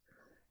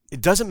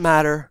 it doesn't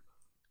matter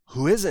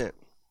who isn't.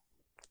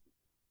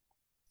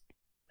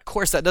 Of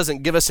course, that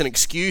doesn't give us an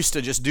excuse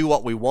to just do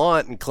what we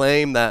want and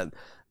claim that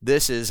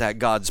this is at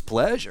God's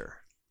pleasure.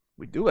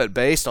 We do it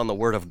based on the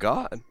Word of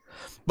God.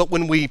 But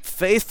when we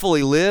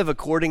faithfully live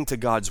according to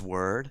God's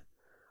Word,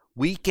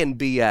 we can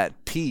be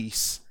at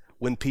peace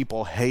when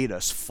people hate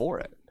us for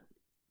it.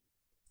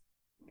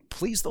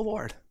 Please the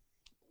Lord.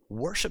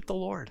 Worship the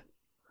Lord.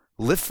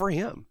 Live for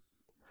Him.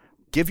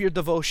 Give your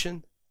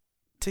devotion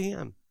to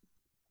Him.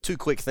 2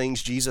 quick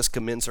things Jesus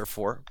commends her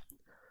for.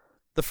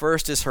 The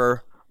first is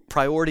her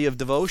priority of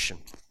devotion.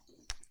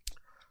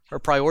 Her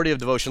priority of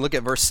devotion. Look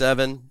at verse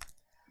 7.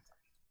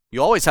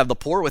 You always have the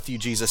poor with you,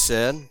 Jesus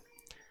said.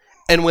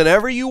 And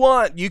whenever you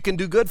want, you can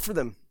do good for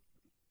them.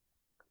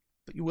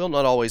 But you will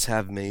not always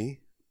have me.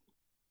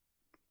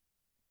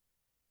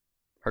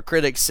 Her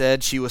critics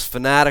said she was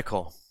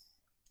fanatical.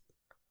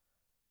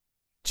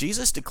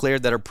 Jesus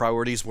declared that her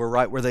priorities were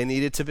right where they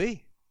needed to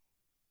be.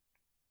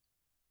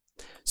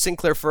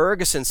 Sinclair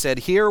Ferguson said,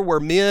 here were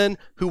men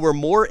who were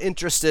more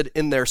interested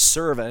in their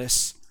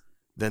service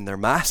than their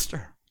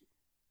master.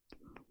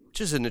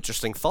 Which is an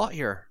interesting thought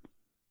here.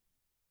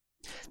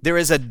 There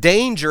is a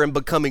danger in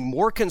becoming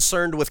more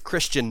concerned with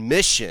Christian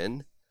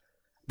mission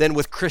than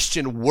with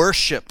Christian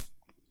worship.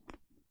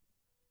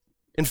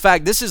 In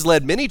fact, this has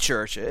led many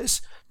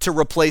churches to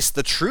replace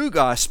the true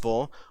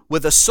gospel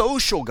with a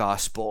social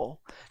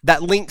gospel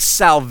that links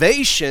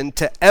salvation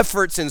to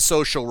efforts in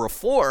social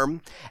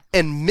reform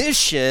and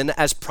mission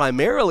as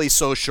primarily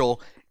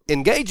social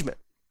engagement.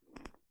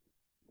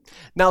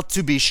 Now,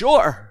 to be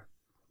sure,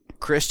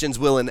 Christians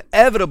will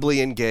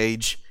inevitably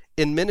engage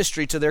in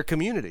ministry to their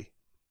community.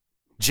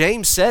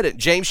 James said it,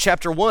 James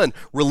chapter 1,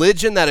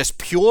 religion that is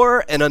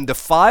pure and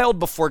undefiled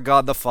before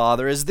God the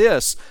Father is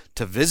this,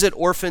 to visit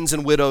orphans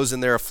and widows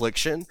in their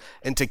affliction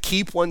and to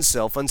keep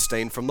oneself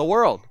unstained from the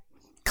world.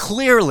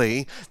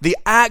 Clearly, the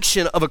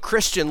action of a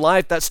Christian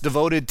life that's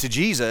devoted to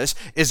Jesus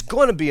is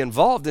going to be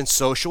involved in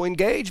social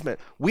engagement.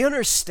 We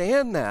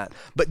understand that,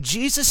 but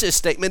Jesus'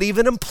 statement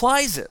even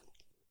implies it.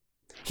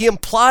 He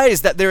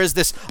implies that there is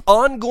this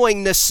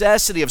ongoing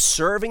necessity of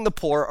serving the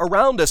poor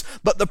around us,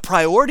 but the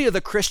priority of the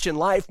Christian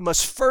life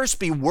must first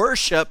be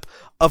worship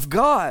of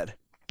God,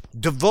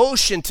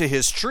 devotion to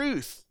His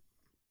truth.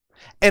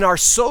 And our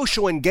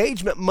social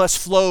engagement must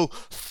flow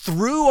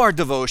through our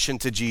devotion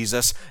to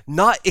Jesus,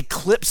 not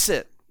eclipse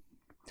it.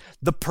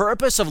 The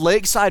purpose of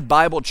Lakeside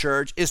Bible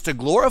Church is to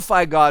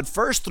glorify God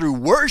first through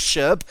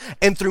worship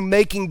and through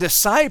making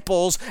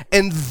disciples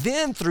and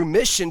then through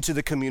mission to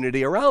the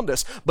community around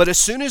us. But as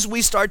soon as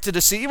we start to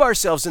deceive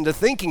ourselves into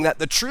thinking that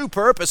the true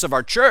purpose of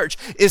our church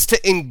is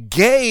to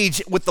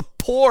engage with the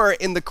poor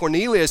in the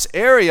Cornelius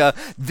area,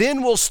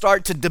 then we'll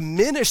start to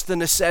diminish the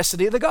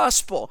necessity of the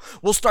gospel.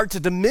 We'll start to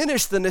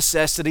diminish the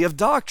necessity of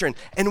doctrine,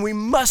 and we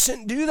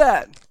mustn't do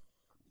that.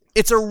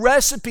 It's a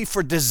recipe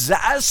for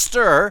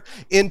disaster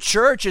in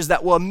churches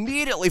that will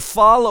immediately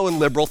follow in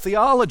liberal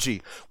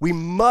theology. We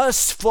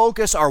must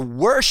focus our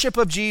worship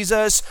of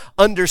Jesus,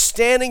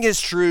 understanding His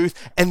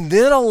truth, and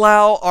then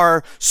allow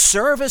our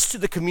service to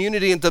the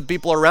community and to the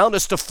people around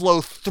us to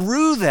flow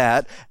through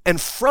that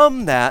and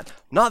from that,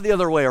 not the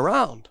other way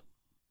around.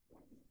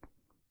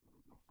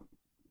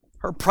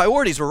 Her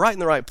priorities were right in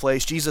the right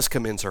place. Jesus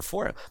commends her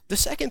for it. The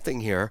second thing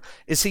here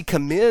is He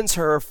commends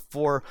her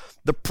for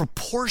the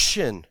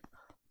proportion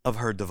of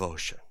her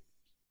devotion.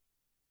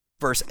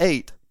 Verse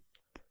 8,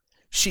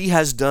 she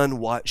has done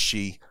what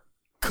she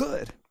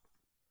could.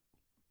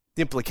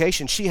 The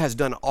implication, she has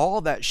done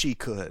all that she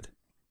could.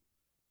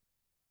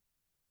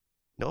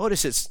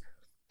 Notice it's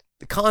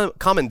the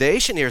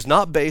commendation here is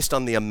not based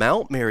on the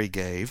amount Mary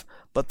gave,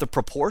 but the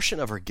proportion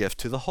of her gift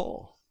to the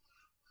whole.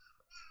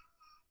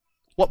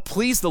 What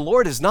pleased the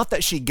Lord is not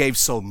that she gave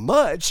so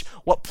much.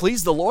 What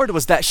pleased the Lord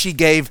was that she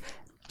gave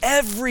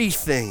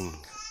everything.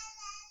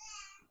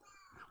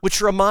 Which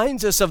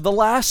reminds us of the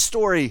last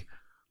story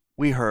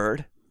we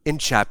heard in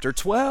chapter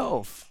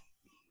 12.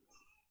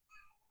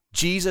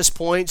 Jesus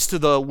points to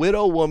the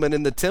widow woman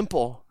in the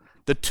temple,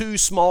 the 2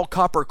 small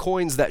copper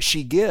coins that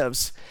she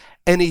gives,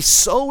 and He's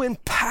so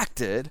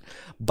impacted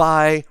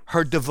by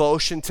her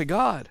devotion to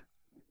God.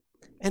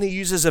 And He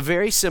uses a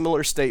very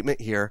similar statement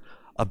here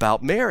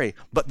about Mary,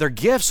 but their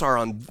gifts are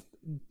on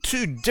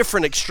two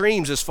different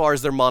extremes as far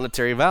as their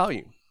monetary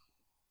value.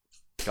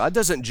 God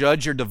doesn't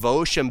judge your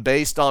devotion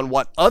based on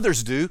what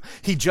others do.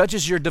 He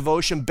judges your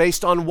devotion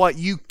based on what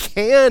you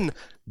can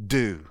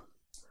do.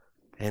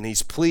 And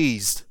he's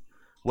pleased,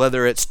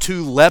 whether it's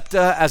 2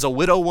 lepta as a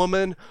widow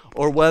woman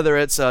or whether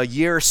it's a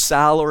year's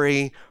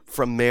salary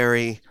from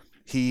Mary.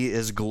 He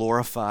is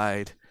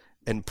glorified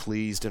and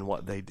pleased in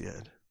what they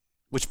did.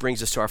 Which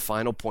brings us to our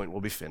final point.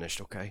 We'll be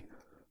finished, okay?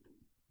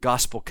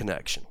 Gospel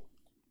connection.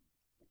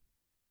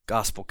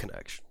 Gospel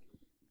connection.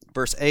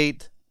 Verse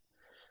 8,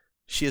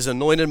 she has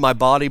anointed my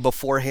body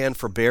beforehand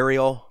for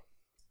burial.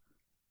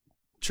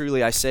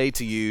 Truly I say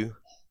to you,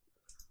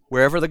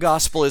 wherever the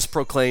gospel is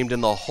proclaimed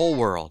in the whole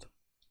world,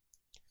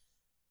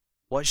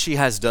 what she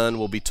has done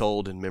will be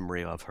told in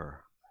memory of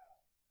her.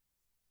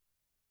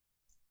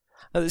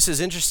 Now, this is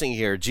interesting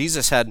here.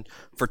 Jesus had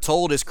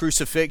foretold his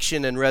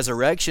crucifixion and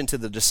resurrection to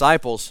the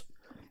disciples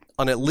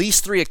on at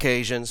least 3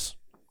 occasions,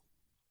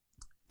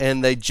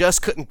 and they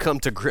just couldn't come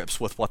to grips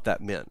with what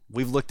that meant.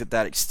 We've looked at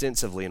that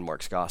extensively in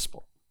Mark's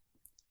gospel.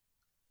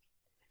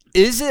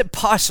 Is it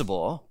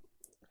possible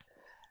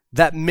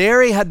that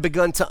Mary had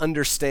begun to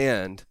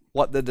understand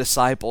what the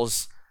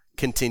disciples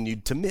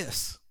continued to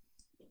miss?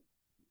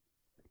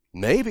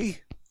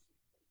 Maybe.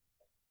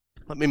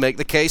 Let me make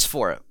the case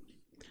for it.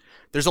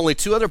 There's only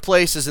 2 other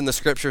places in the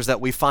scriptures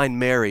that we find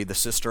Mary, the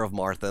sister of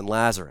Martha and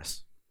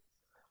Lazarus.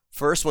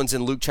 First one's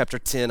in Luke chapter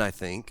 10, I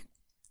think.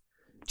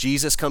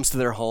 Jesus comes to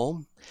their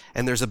home,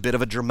 and there's a bit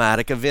of a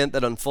dramatic event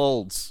that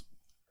unfolds.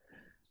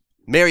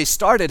 Mary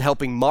started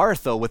helping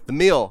Martha with the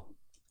meal,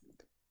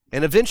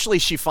 and eventually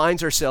she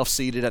finds herself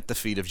seated at the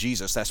feet of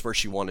Jesus. That's where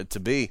she wanted to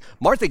be.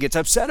 Martha gets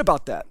upset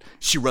about that.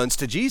 She runs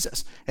to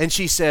Jesus, and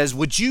she says,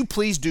 would you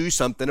please do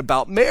something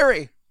about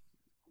Mary?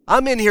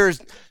 I'm in here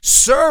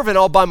serving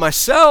all by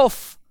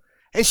myself,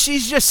 and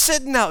she's just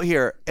sitting out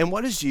here. And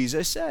what does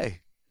Jesus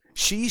say?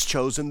 She's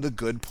chosen the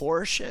good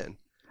portion.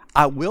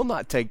 I will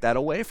not take that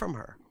away from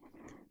her.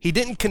 He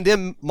didn't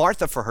condemn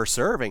Martha for her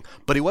serving,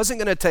 but he wasn't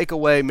going to take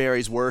away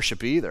Mary's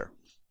worship either.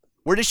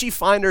 Where does she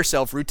find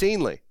herself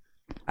routinely?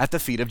 At the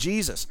feet of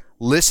Jesus,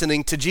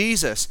 listening to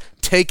Jesus,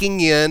 taking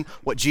in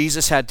what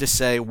Jesus had to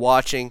say,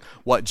 watching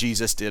what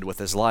Jesus did with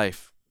his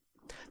life.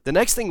 The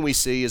next thing we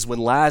see is when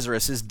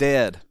Lazarus is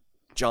dead.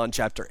 John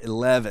chapter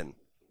 11.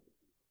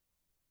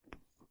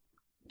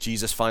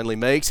 Jesus finally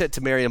makes it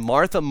to Mary and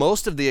Martha.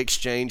 Most of the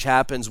exchange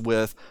happens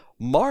with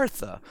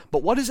Martha.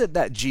 But what is it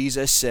that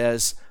Jesus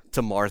says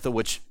to Martha,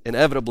 which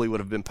inevitably would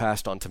have been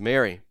passed on to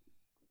Mary?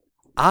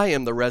 I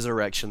am the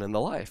resurrection and the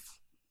life.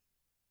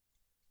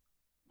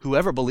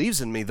 Whoever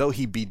believes in me, though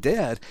he be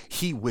dead,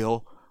 he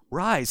will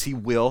rise. He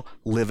will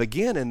live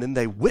again. And then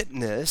they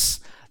witness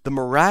the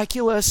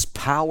miraculous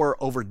power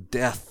over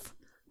death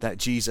that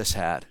Jesus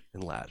had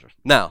in Lazarus.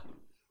 Now,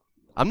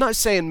 I'm not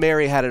saying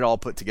Mary had it all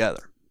put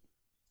together.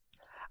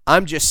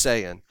 I'm just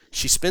saying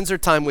she spends her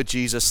time with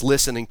Jesus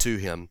listening to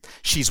him.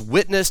 She's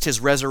witnessed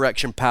his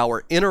resurrection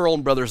power in her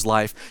own brother's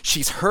life.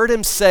 She's heard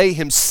him say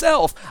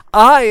himself,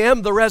 I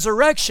am the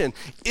resurrection.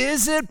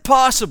 Is it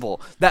possible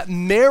that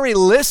Mary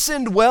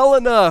listened well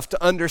enough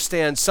to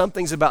understand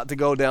something's about to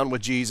go down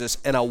with Jesus,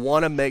 and I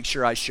want to make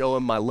sure I show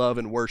him my love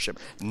and worship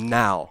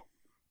now?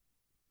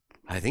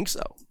 I think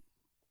so.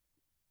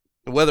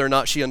 Whether or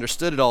not she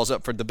understood it all is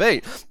up for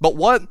debate. But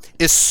what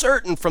is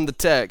certain from the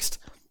text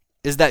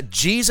is that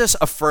Jesus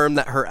affirmed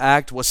that her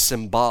act was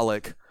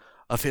symbolic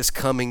of his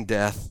coming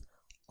death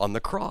on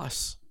the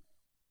cross.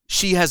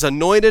 She has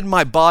anointed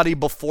my body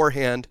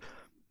beforehand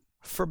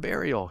for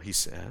burial, he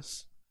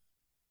says.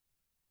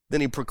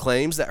 Then he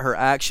proclaims that her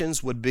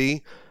actions would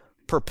be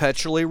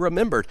perpetually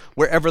remembered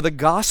wherever the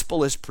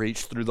gospel is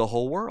preached through the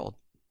whole world.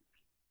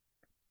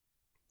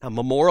 Now,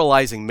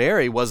 memorializing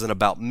Mary wasn't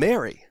about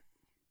Mary.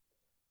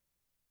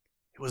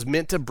 It was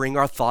meant to bring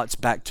our thoughts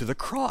back to the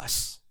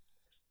cross.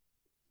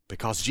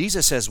 Because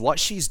Jesus says what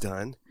she's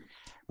done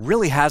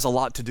really has a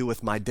lot to do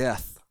with my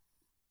death.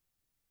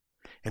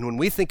 And when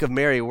we think of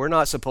Mary, we're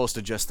not supposed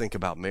to just think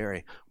about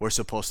Mary. We're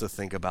supposed to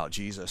think about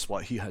Jesus,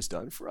 what he has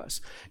done for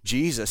us.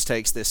 Jesus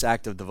takes this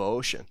act of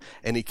devotion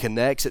and he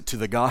connects it to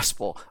the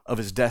gospel of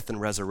his death and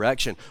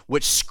resurrection,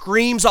 which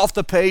screams off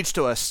the page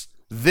to us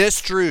this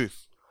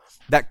truth,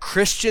 that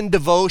Christian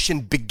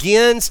devotion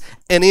begins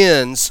and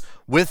ends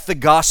with the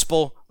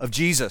gospel of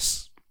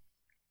Jesus.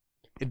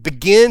 It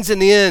begins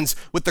and ends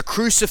with the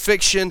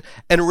crucifixion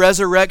and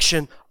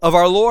resurrection of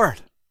our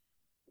Lord.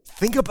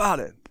 Think about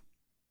it.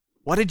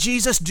 What did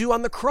Jesus do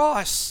on the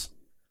cross?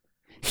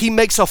 He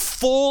makes a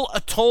full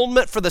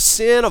atonement for the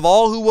sin of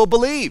all who will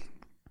believe.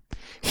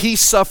 He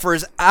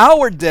suffers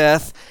our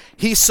death.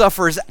 He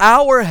suffers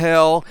our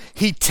hell.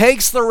 He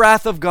takes the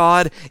wrath of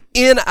God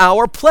in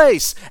our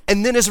place.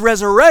 And then his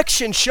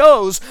resurrection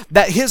shows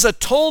that his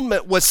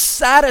atonement was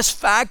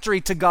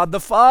satisfactory to God the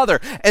Father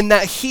and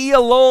that he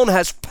alone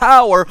has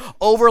power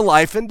over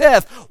life and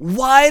death.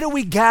 Why do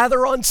we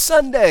gather on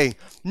Sunday?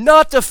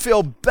 Not to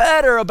feel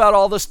better about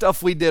all the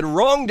stuff we did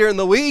wrong during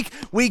the week.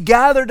 We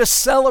gather to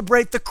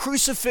celebrate the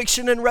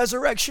crucifixion and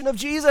resurrection of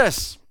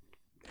Jesus.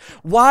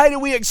 Why do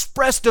we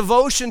express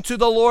devotion to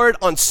the Lord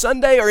on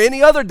Sunday or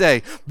any other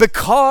day?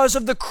 Because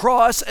of the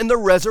cross and the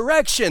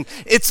resurrection.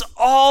 It's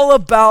all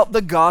about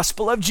the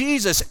gospel of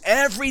Jesus.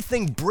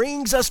 Everything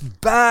brings us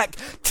back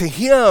to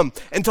Him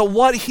and to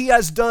what He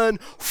has done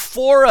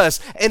for us.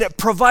 And it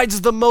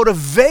provides the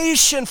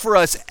motivation for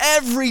us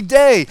every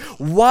day.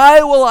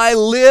 Why will I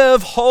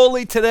live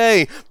holy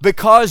today?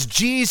 Because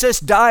Jesus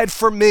died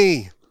for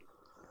me.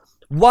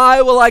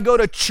 Why will I go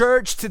to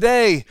church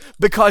today?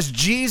 Because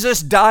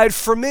Jesus died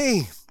for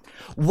me.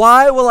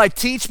 Why will I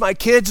teach my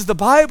kids the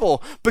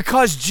Bible?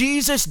 Because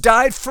Jesus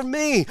died for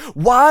me.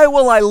 Why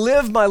will I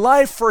live my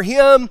life for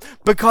Him?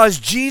 Because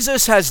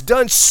Jesus has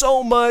done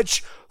so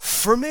much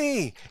for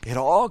me. It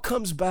all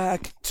comes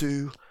back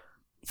to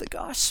the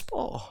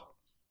gospel.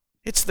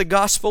 It's the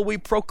gospel we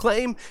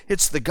proclaim,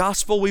 it's the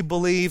gospel we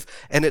believe,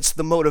 and it's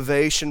the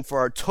motivation for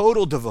our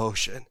total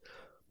devotion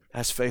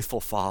as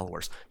faithful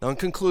followers. Now, in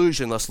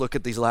conclusion, let's look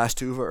at these last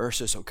two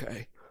verses,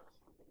 okay?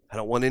 I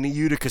don't want any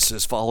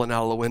Eutychuses falling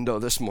out of the window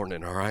this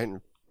morning, all right?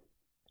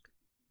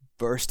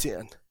 Verse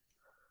 10.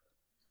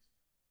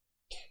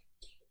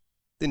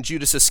 Then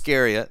Judas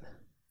Iscariot,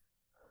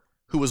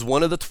 who was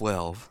one of the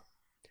 12,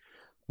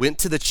 went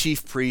to the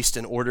chief priest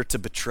in order to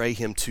betray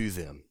him to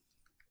them.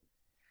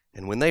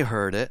 And when they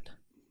heard it,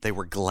 they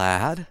were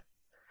glad,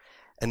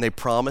 and they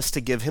promised to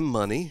give him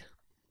money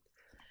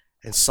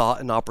and sought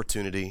an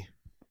opportunity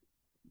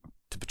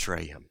to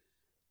betray him.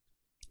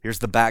 Here's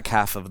the back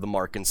half of the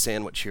Markan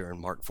sandwich here in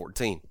Mark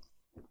 14.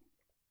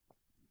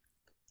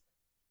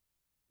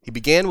 He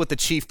began with the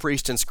chief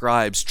priests and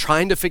scribes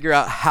trying to figure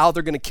out how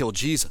they're going to kill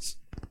Jesus.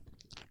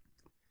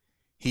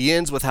 He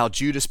ends with how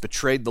Judas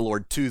betrayed the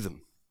Lord to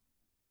them.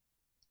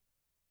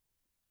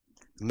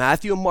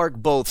 Matthew and Mark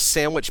both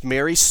sandwich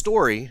Mary's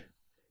story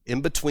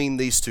in between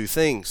these two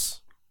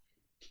things.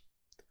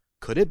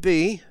 Could it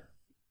be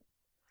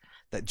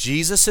that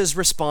Jesus'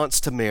 response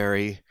to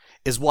Mary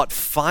is what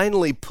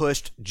finally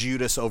pushed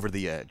Judas over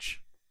the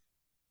edge?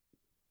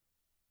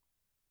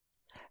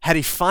 Had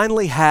he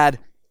finally had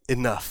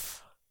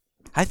enough?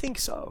 I think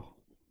so.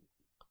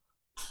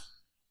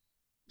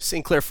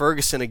 Sinclair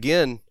Ferguson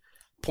again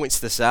points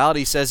this out.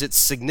 He says it's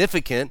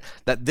significant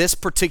that this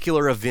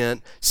particular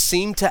event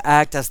seemed to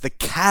act as the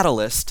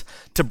catalyst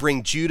to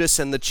bring Judas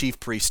and the chief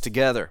priests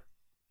together.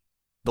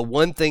 The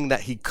one thing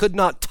that he could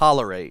not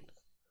tolerate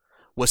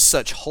was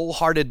such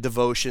wholehearted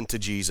devotion to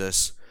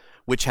Jesus,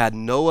 which had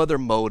no other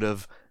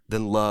motive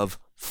than love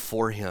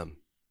for him.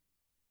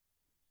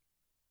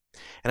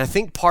 And I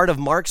think part of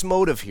Mark's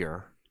motive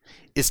here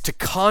is to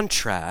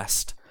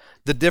contrast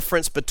the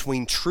difference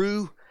between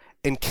true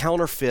and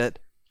counterfeit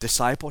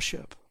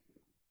discipleship.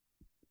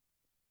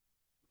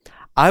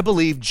 I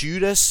believe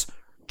Judas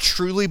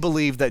truly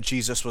believed that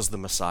Jesus was the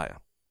Messiah.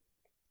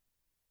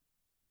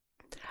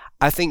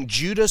 I think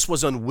Judas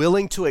was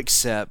unwilling to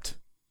accept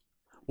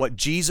what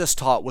Jesus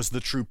taught was the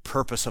true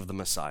purpose of the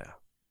Messiah.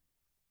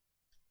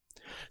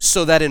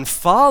 So that in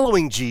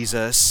following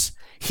Jesus,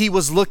 he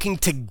was looking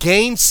to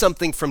gain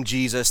something from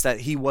Jesus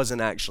that he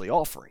wasn't actually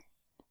offering.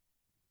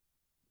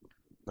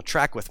 Now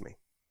track with me.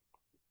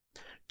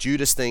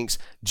 Judas thinks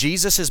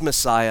Jesus is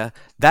Messiah.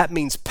 That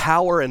means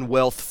power and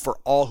wealth for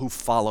all who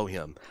follow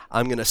him.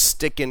 I'm going to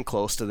stick in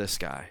close to this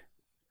guy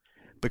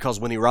because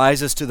when he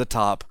rises to the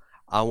top,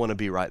 I want to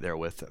be right there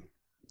with him.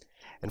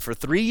 And for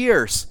 3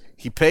 years,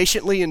 he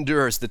patiently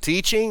endures the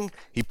teaching.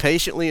 He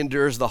patiently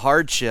endures the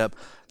hardship,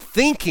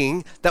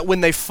 thinking that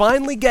when they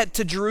finally get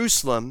to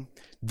Jerusalem,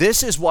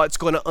 this is what's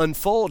going to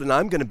unfold, and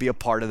I'm going to be a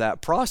part of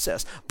that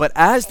process. But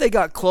as they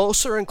got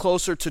closer and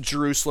closer to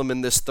Jerusalem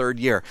in this 3rd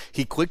year,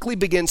 he quickly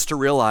begins to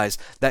realize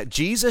that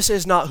Jesus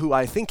is not who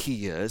I think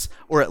he is,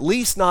 or at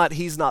least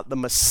he's not the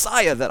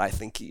Messiah that I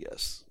think he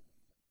is.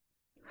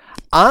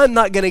 I'm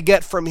not going to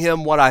get from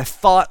him what I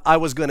thought I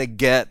was going to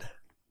get.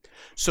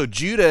 So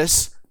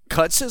Judas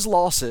cuts his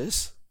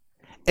losses,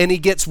 and he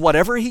gets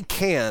whatever he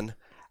can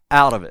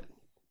out of it,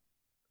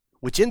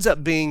 which ends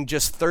up being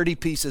just 30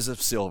 pieces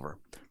of silver.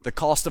 The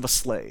cost of a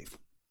slave.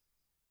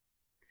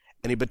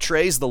 And he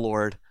betrays the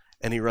Lord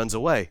and he runs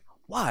away.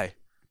 Why?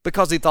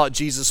 Because he thought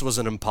Jesus was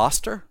an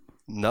imposter?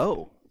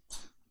 No.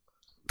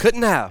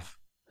 Couldn't have.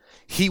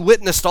 He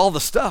witnessed all the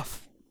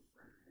stuff.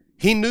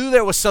 He knew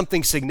there was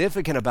something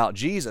significant about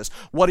Jesus.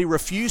 What he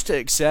refused to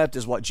accept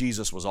is what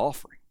Jesus was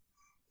offering.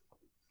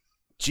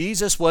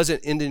 Jesus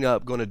wasn't ending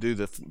up going to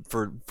do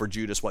for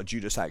Judas what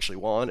Judas actually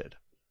wanted.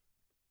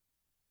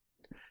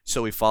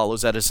 So he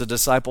follows that as a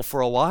disciple for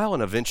a while,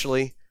 and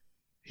eventually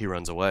he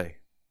runs away.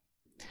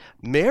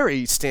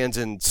 Mary stands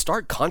in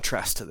stark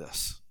contrast to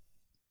this.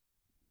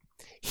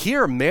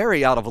 Here,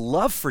 Mary, out of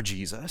love for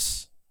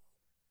Jesus,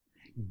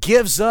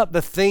 gives up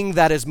the thing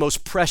that is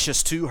most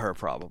precious to her,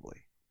 probably.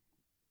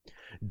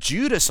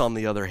 Judas, on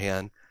the other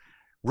hand,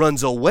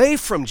 runs away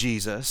from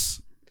Jesus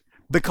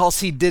because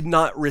he did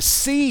not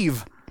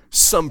receive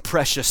some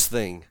precious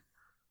thing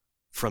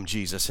from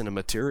Jesus in a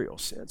material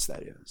sense,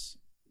 that is.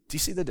 Do you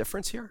see the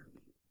difference here?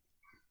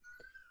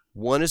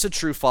 One is a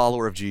true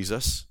follower of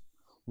Jesus.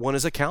 One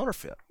is a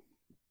counterfeit.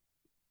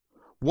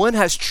 One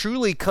has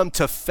truly come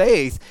to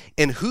faith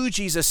in who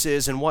Jesus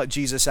is and what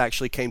Jesus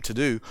actually came to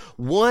do.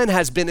 One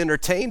has been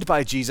entertained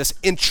by Jesus,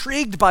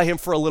 intrigued by him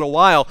for a little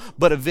while,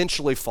 but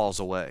eventually falls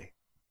away.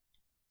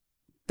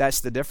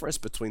 That's the difference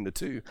between the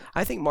two.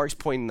 I think Mark's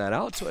pointing that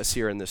out to us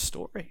here in this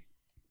story.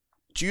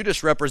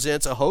 Judas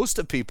represents a host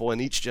of people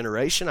in each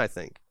generation, I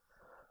think,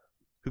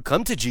 who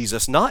come to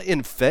Jesus not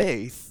in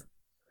faith,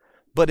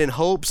 but in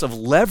hopes of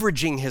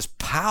leveraging his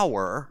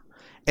power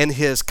and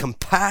his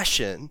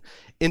compassion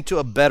into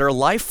a better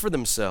life for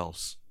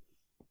themselves.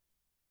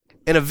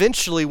 And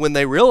eventually, when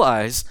they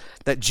realize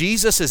that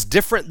Jesus is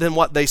different than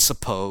what they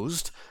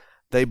supposed,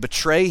 they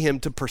betray him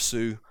to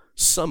pursue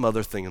some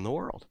other thing in the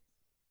world.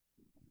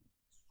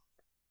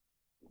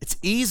 It's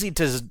easy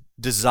to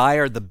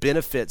desire the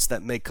benefits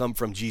that may come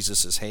from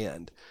Jesus'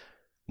 hand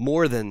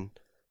more than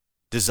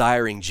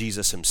desiring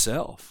Jesus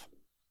himself.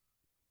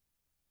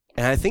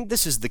 And I think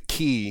this is the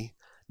key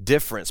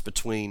difference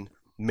between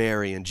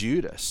Mary and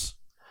Judas,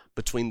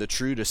 between the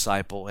true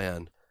disciple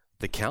and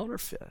the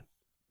counterfeit,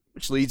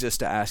 which leads us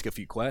to ask a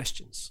few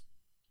questions.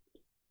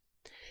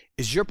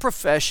 Is your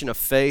profession of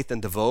faith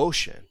and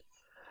devotion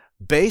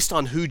based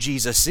on who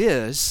Jesus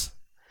is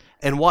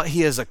and what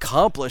he has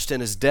accomplished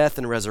in his death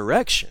and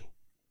resurrection?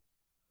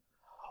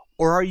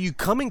 Or are you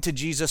coming to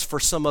Jesus for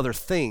some other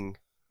thing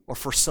or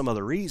for some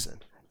other reason?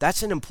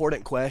 That's an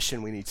important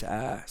question we need to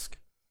ask.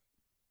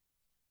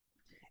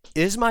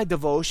 Is my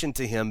devotion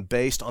to him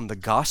based on the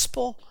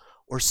gospel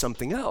or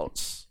something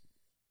else?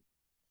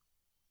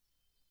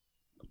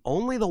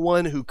 Only the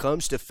one who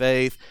comes to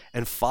faith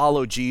and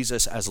follow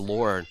Jesus as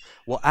Lord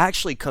will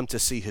actually come to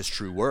see his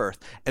true worth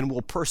and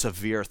will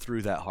persevere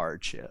through that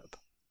hardship.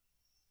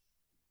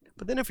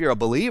 But then if you're a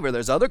believer,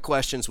 there's other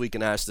questions we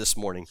can ask this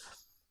morning.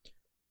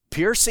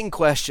 Piercing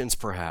questions,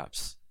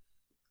 perhaps,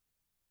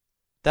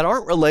 that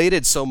aren't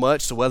related so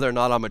much to whether or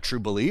not I'm a true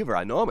believer.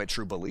 I know I'm a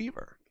true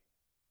believer.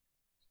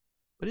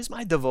 But is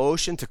my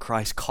devotion to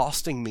Christ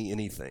costing me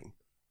anything?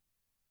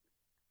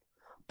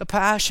 The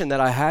passion that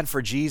I had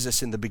for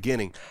Jesus in the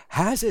beginning,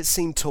 has it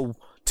seemed to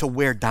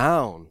wear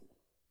down?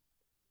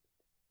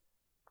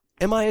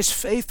 Am I as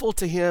faithful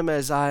to him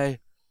as I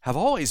have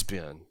always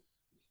been?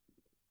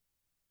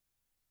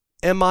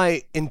 Am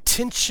I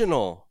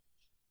intentional,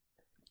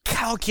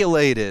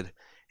 calculated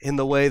in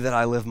the way that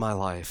I live my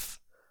life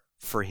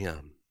for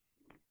him?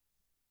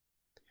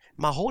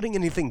 Am I holding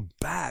anything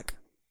back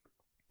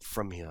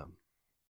from him?